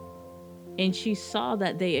crowd and she saw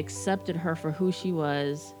that they accepted her for who she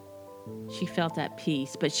was, she felt at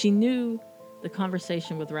peace, but she knew the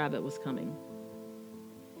conversation with Rabbit was coming.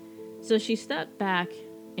 So she stepped back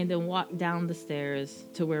and then walked down the stairs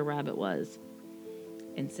to where Rabbit was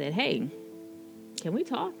and said, "Hey, can we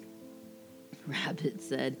talk?" Rabbit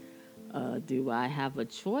said, "Do I have a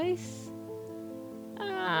choice?"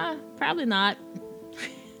 Probably not."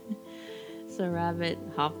 So Rabbit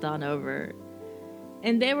hopped on over,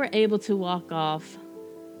 and they were able to walk off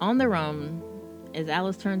on their own as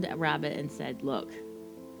Alice turned to Rabbit and said, "Look,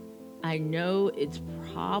 I know it's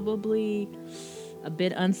probably a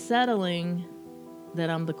bit unsettling that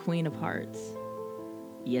I'm the Queen of Hearts."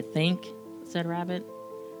 "You think?" said Rabbit.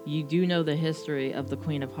 "You do know the history of the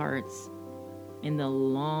Queen of Hearts and the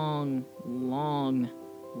long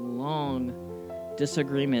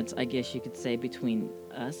disagreements, I guess you could say, between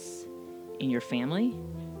us and your family?"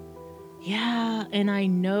 "Yeah, and I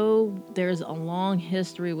know there's a long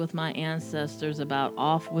history with my ancestors about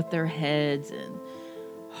off with their heads and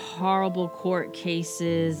horrible court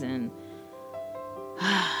cases and..."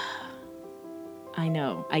 "I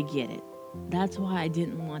know, I get it. That's why I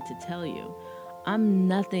didn't want to tell you. I'm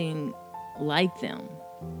nothing like them.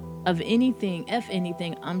 If anything,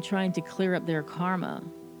 I'm trying to clear up their karma.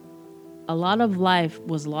 A lot of life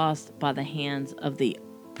was lost by the hands of the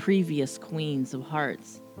previous Queens of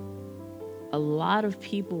Hearts. A lot of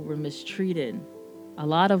people were mistreated. A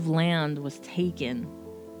lot of land was taken.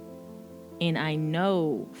 And I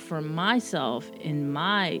know for myself, in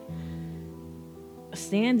my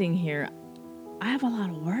standing here, I have a lot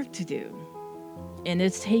of work to do. And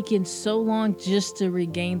it's taken so long just to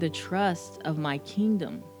regain the trust of my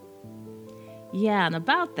kingdom." "Yeah, and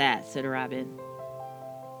about that," said Rabbit,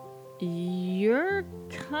 "you're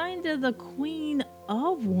kind of the Queen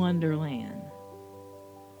of Wonderland."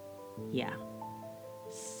 "Yeah.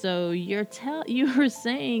 So you were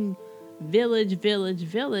saying village.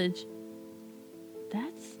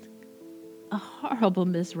 That's a horrible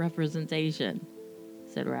misrepresentation,"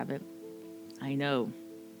 said Rabbit. "I know.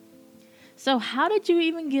 So how did you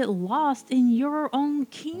even get lost in your own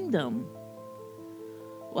kingdom?"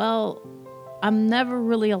 "Well, I'm never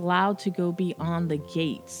really allowed to go beyond the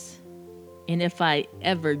gates. And if I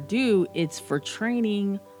ever do, it's for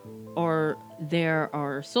training, or there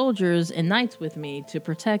are soldiers and knights with me to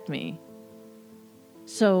protect me.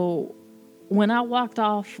 So when I walked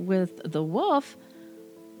off with the wolf,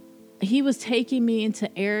 he was taking me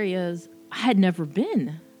into areas I had never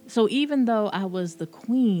been. So even though I was the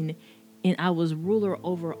queen and I was ruler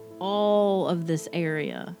over all of this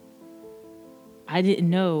area, I didn't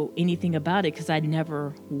know anything about it because I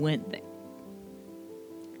never went there."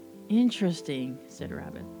 "Interesting," said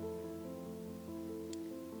Rabbit.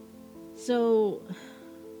 "So,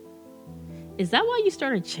 is that why you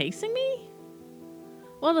started chasing me?"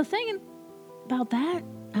 "Well, the thing about that,"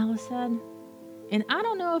 Alice said, "and I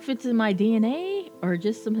don't know if it's in my DNA or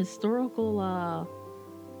just some historical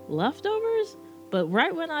leftovers, but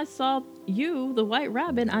right when I saw you, the white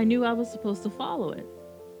rabbit, I knew I was supposed to follow it."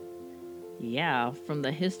 "Yeah, from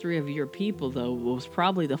the history of your people, though, was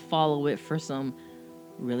probably to follow it for some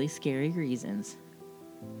really scary reasons."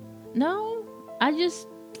 "No, I just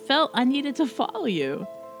felt I needed to follow you.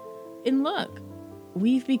 And look,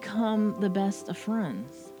 we've become the best of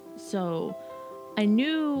friends. So I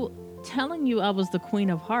knew telling you I was the Queen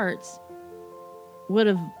of Hearts would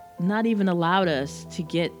have not even allowed us to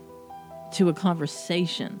get to a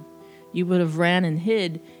conversation. You would have ran and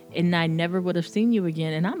hid, and I never would have seen you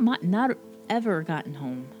again, and I might not ever gotten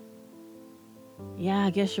home." "Yeah, I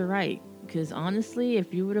guess you're right. Because honestly,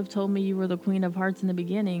 if you would have told me you were the Queen of Hearts in the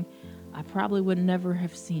beginning, I probably would never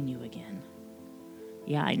have seen you again."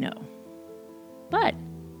 "Yeah, I know. But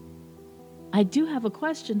I do have a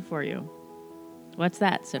question for you." "What's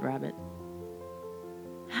that?" said Rabbit.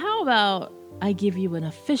 "How about I give you an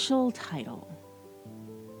official title?"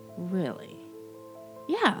 "Really?"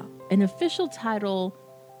 "Yeah, an official title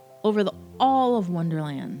over all of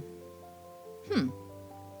Wonderland."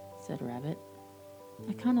 Said Rabbit.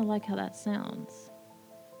 "I kind of like how that sounds."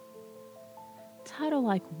 "Title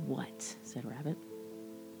like what?" said Rabbit.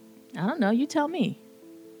 "I don't know, you tell me.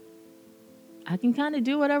 I can kind of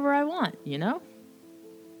do whatever I want, you know?"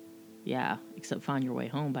 "Yeah, except find your way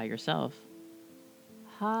home by yourself."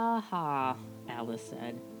 "Ha ha," Alice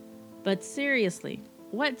said. "But seriously,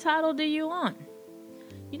 what title do you want?"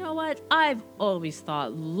 You know what? I've always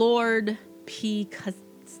thought Lord P.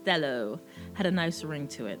 Costello had a nice ring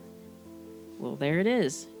to it. Well, there it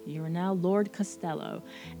is. You are now Lord Costello.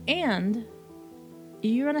 And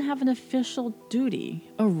you're going to have an official duty,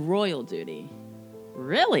 a royal duty.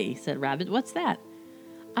 Really? Said Rabbit. What's that?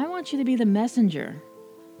 I want you to be the messenger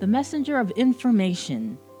of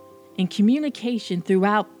information and communication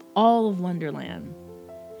throughout all of Wonderland.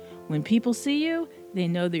 When people see you, they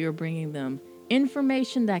know that you're bringing them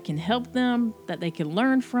information that can help them, that they can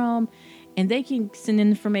learn from, and they can send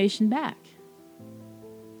information back.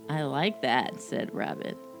 I like that, said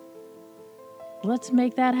Rabbit. Let's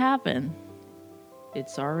make that happen.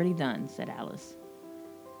 It's already done, said Alice.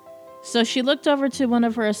 So she looked over to one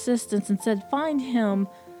of her assistants and said, find him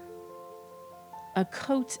a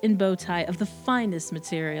coat and bow tie of the finest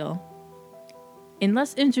material. And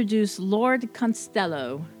let's introduce Lord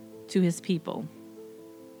Costello to his people.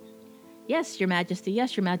 Yes, Your Majesty,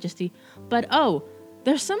 yes, Your Majesty. But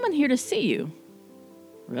there's someone here to see you.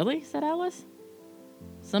 Really? Said Alice.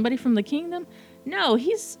 Somebody from the kingdom? No,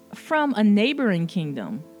 he's from a neighboring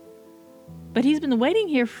kingdom. But he's been waiting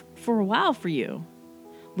here for a while for you.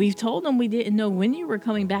 We've told him we didn't know when you were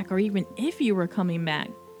coming back or even if you were coming back.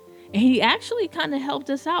 And he actually kind of helped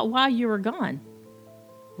us out while you were gone.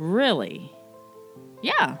 Really?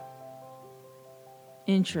 Yeah.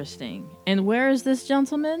 Interesting. And where is this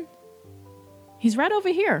gentleman? He's right over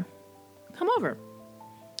here. Come over.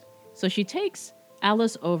 So she takes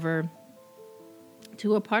Alice over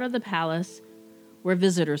to a part of the palace where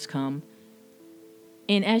visitors come.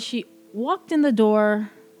 And as she walked in the door,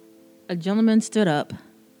 a gentleman stood up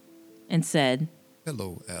and said,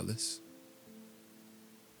 Hello, Alice.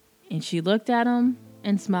 And she looked at him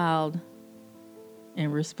and smiled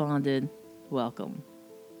and responded, welcome.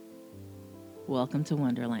 Welcome to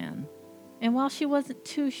Wonderland. And while she wasn't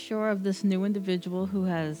too sure of this new individual who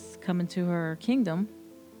has come into her kingdom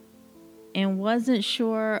and wasn't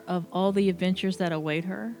sure of all the adventures that await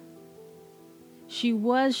her, she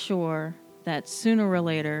was sure that sooner or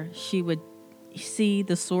later she would see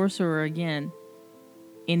the sorcerer again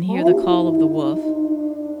and hear the call of the wolf.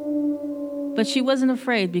 But she wasn't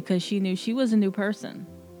afraid because she knew she was a new person,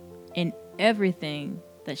 and everything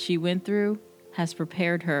that she went through has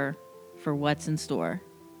prepared her for what's in store.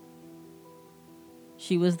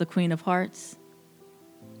 She was the Queen of Hearts.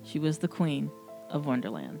 She was the Queen of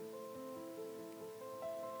Wonderland.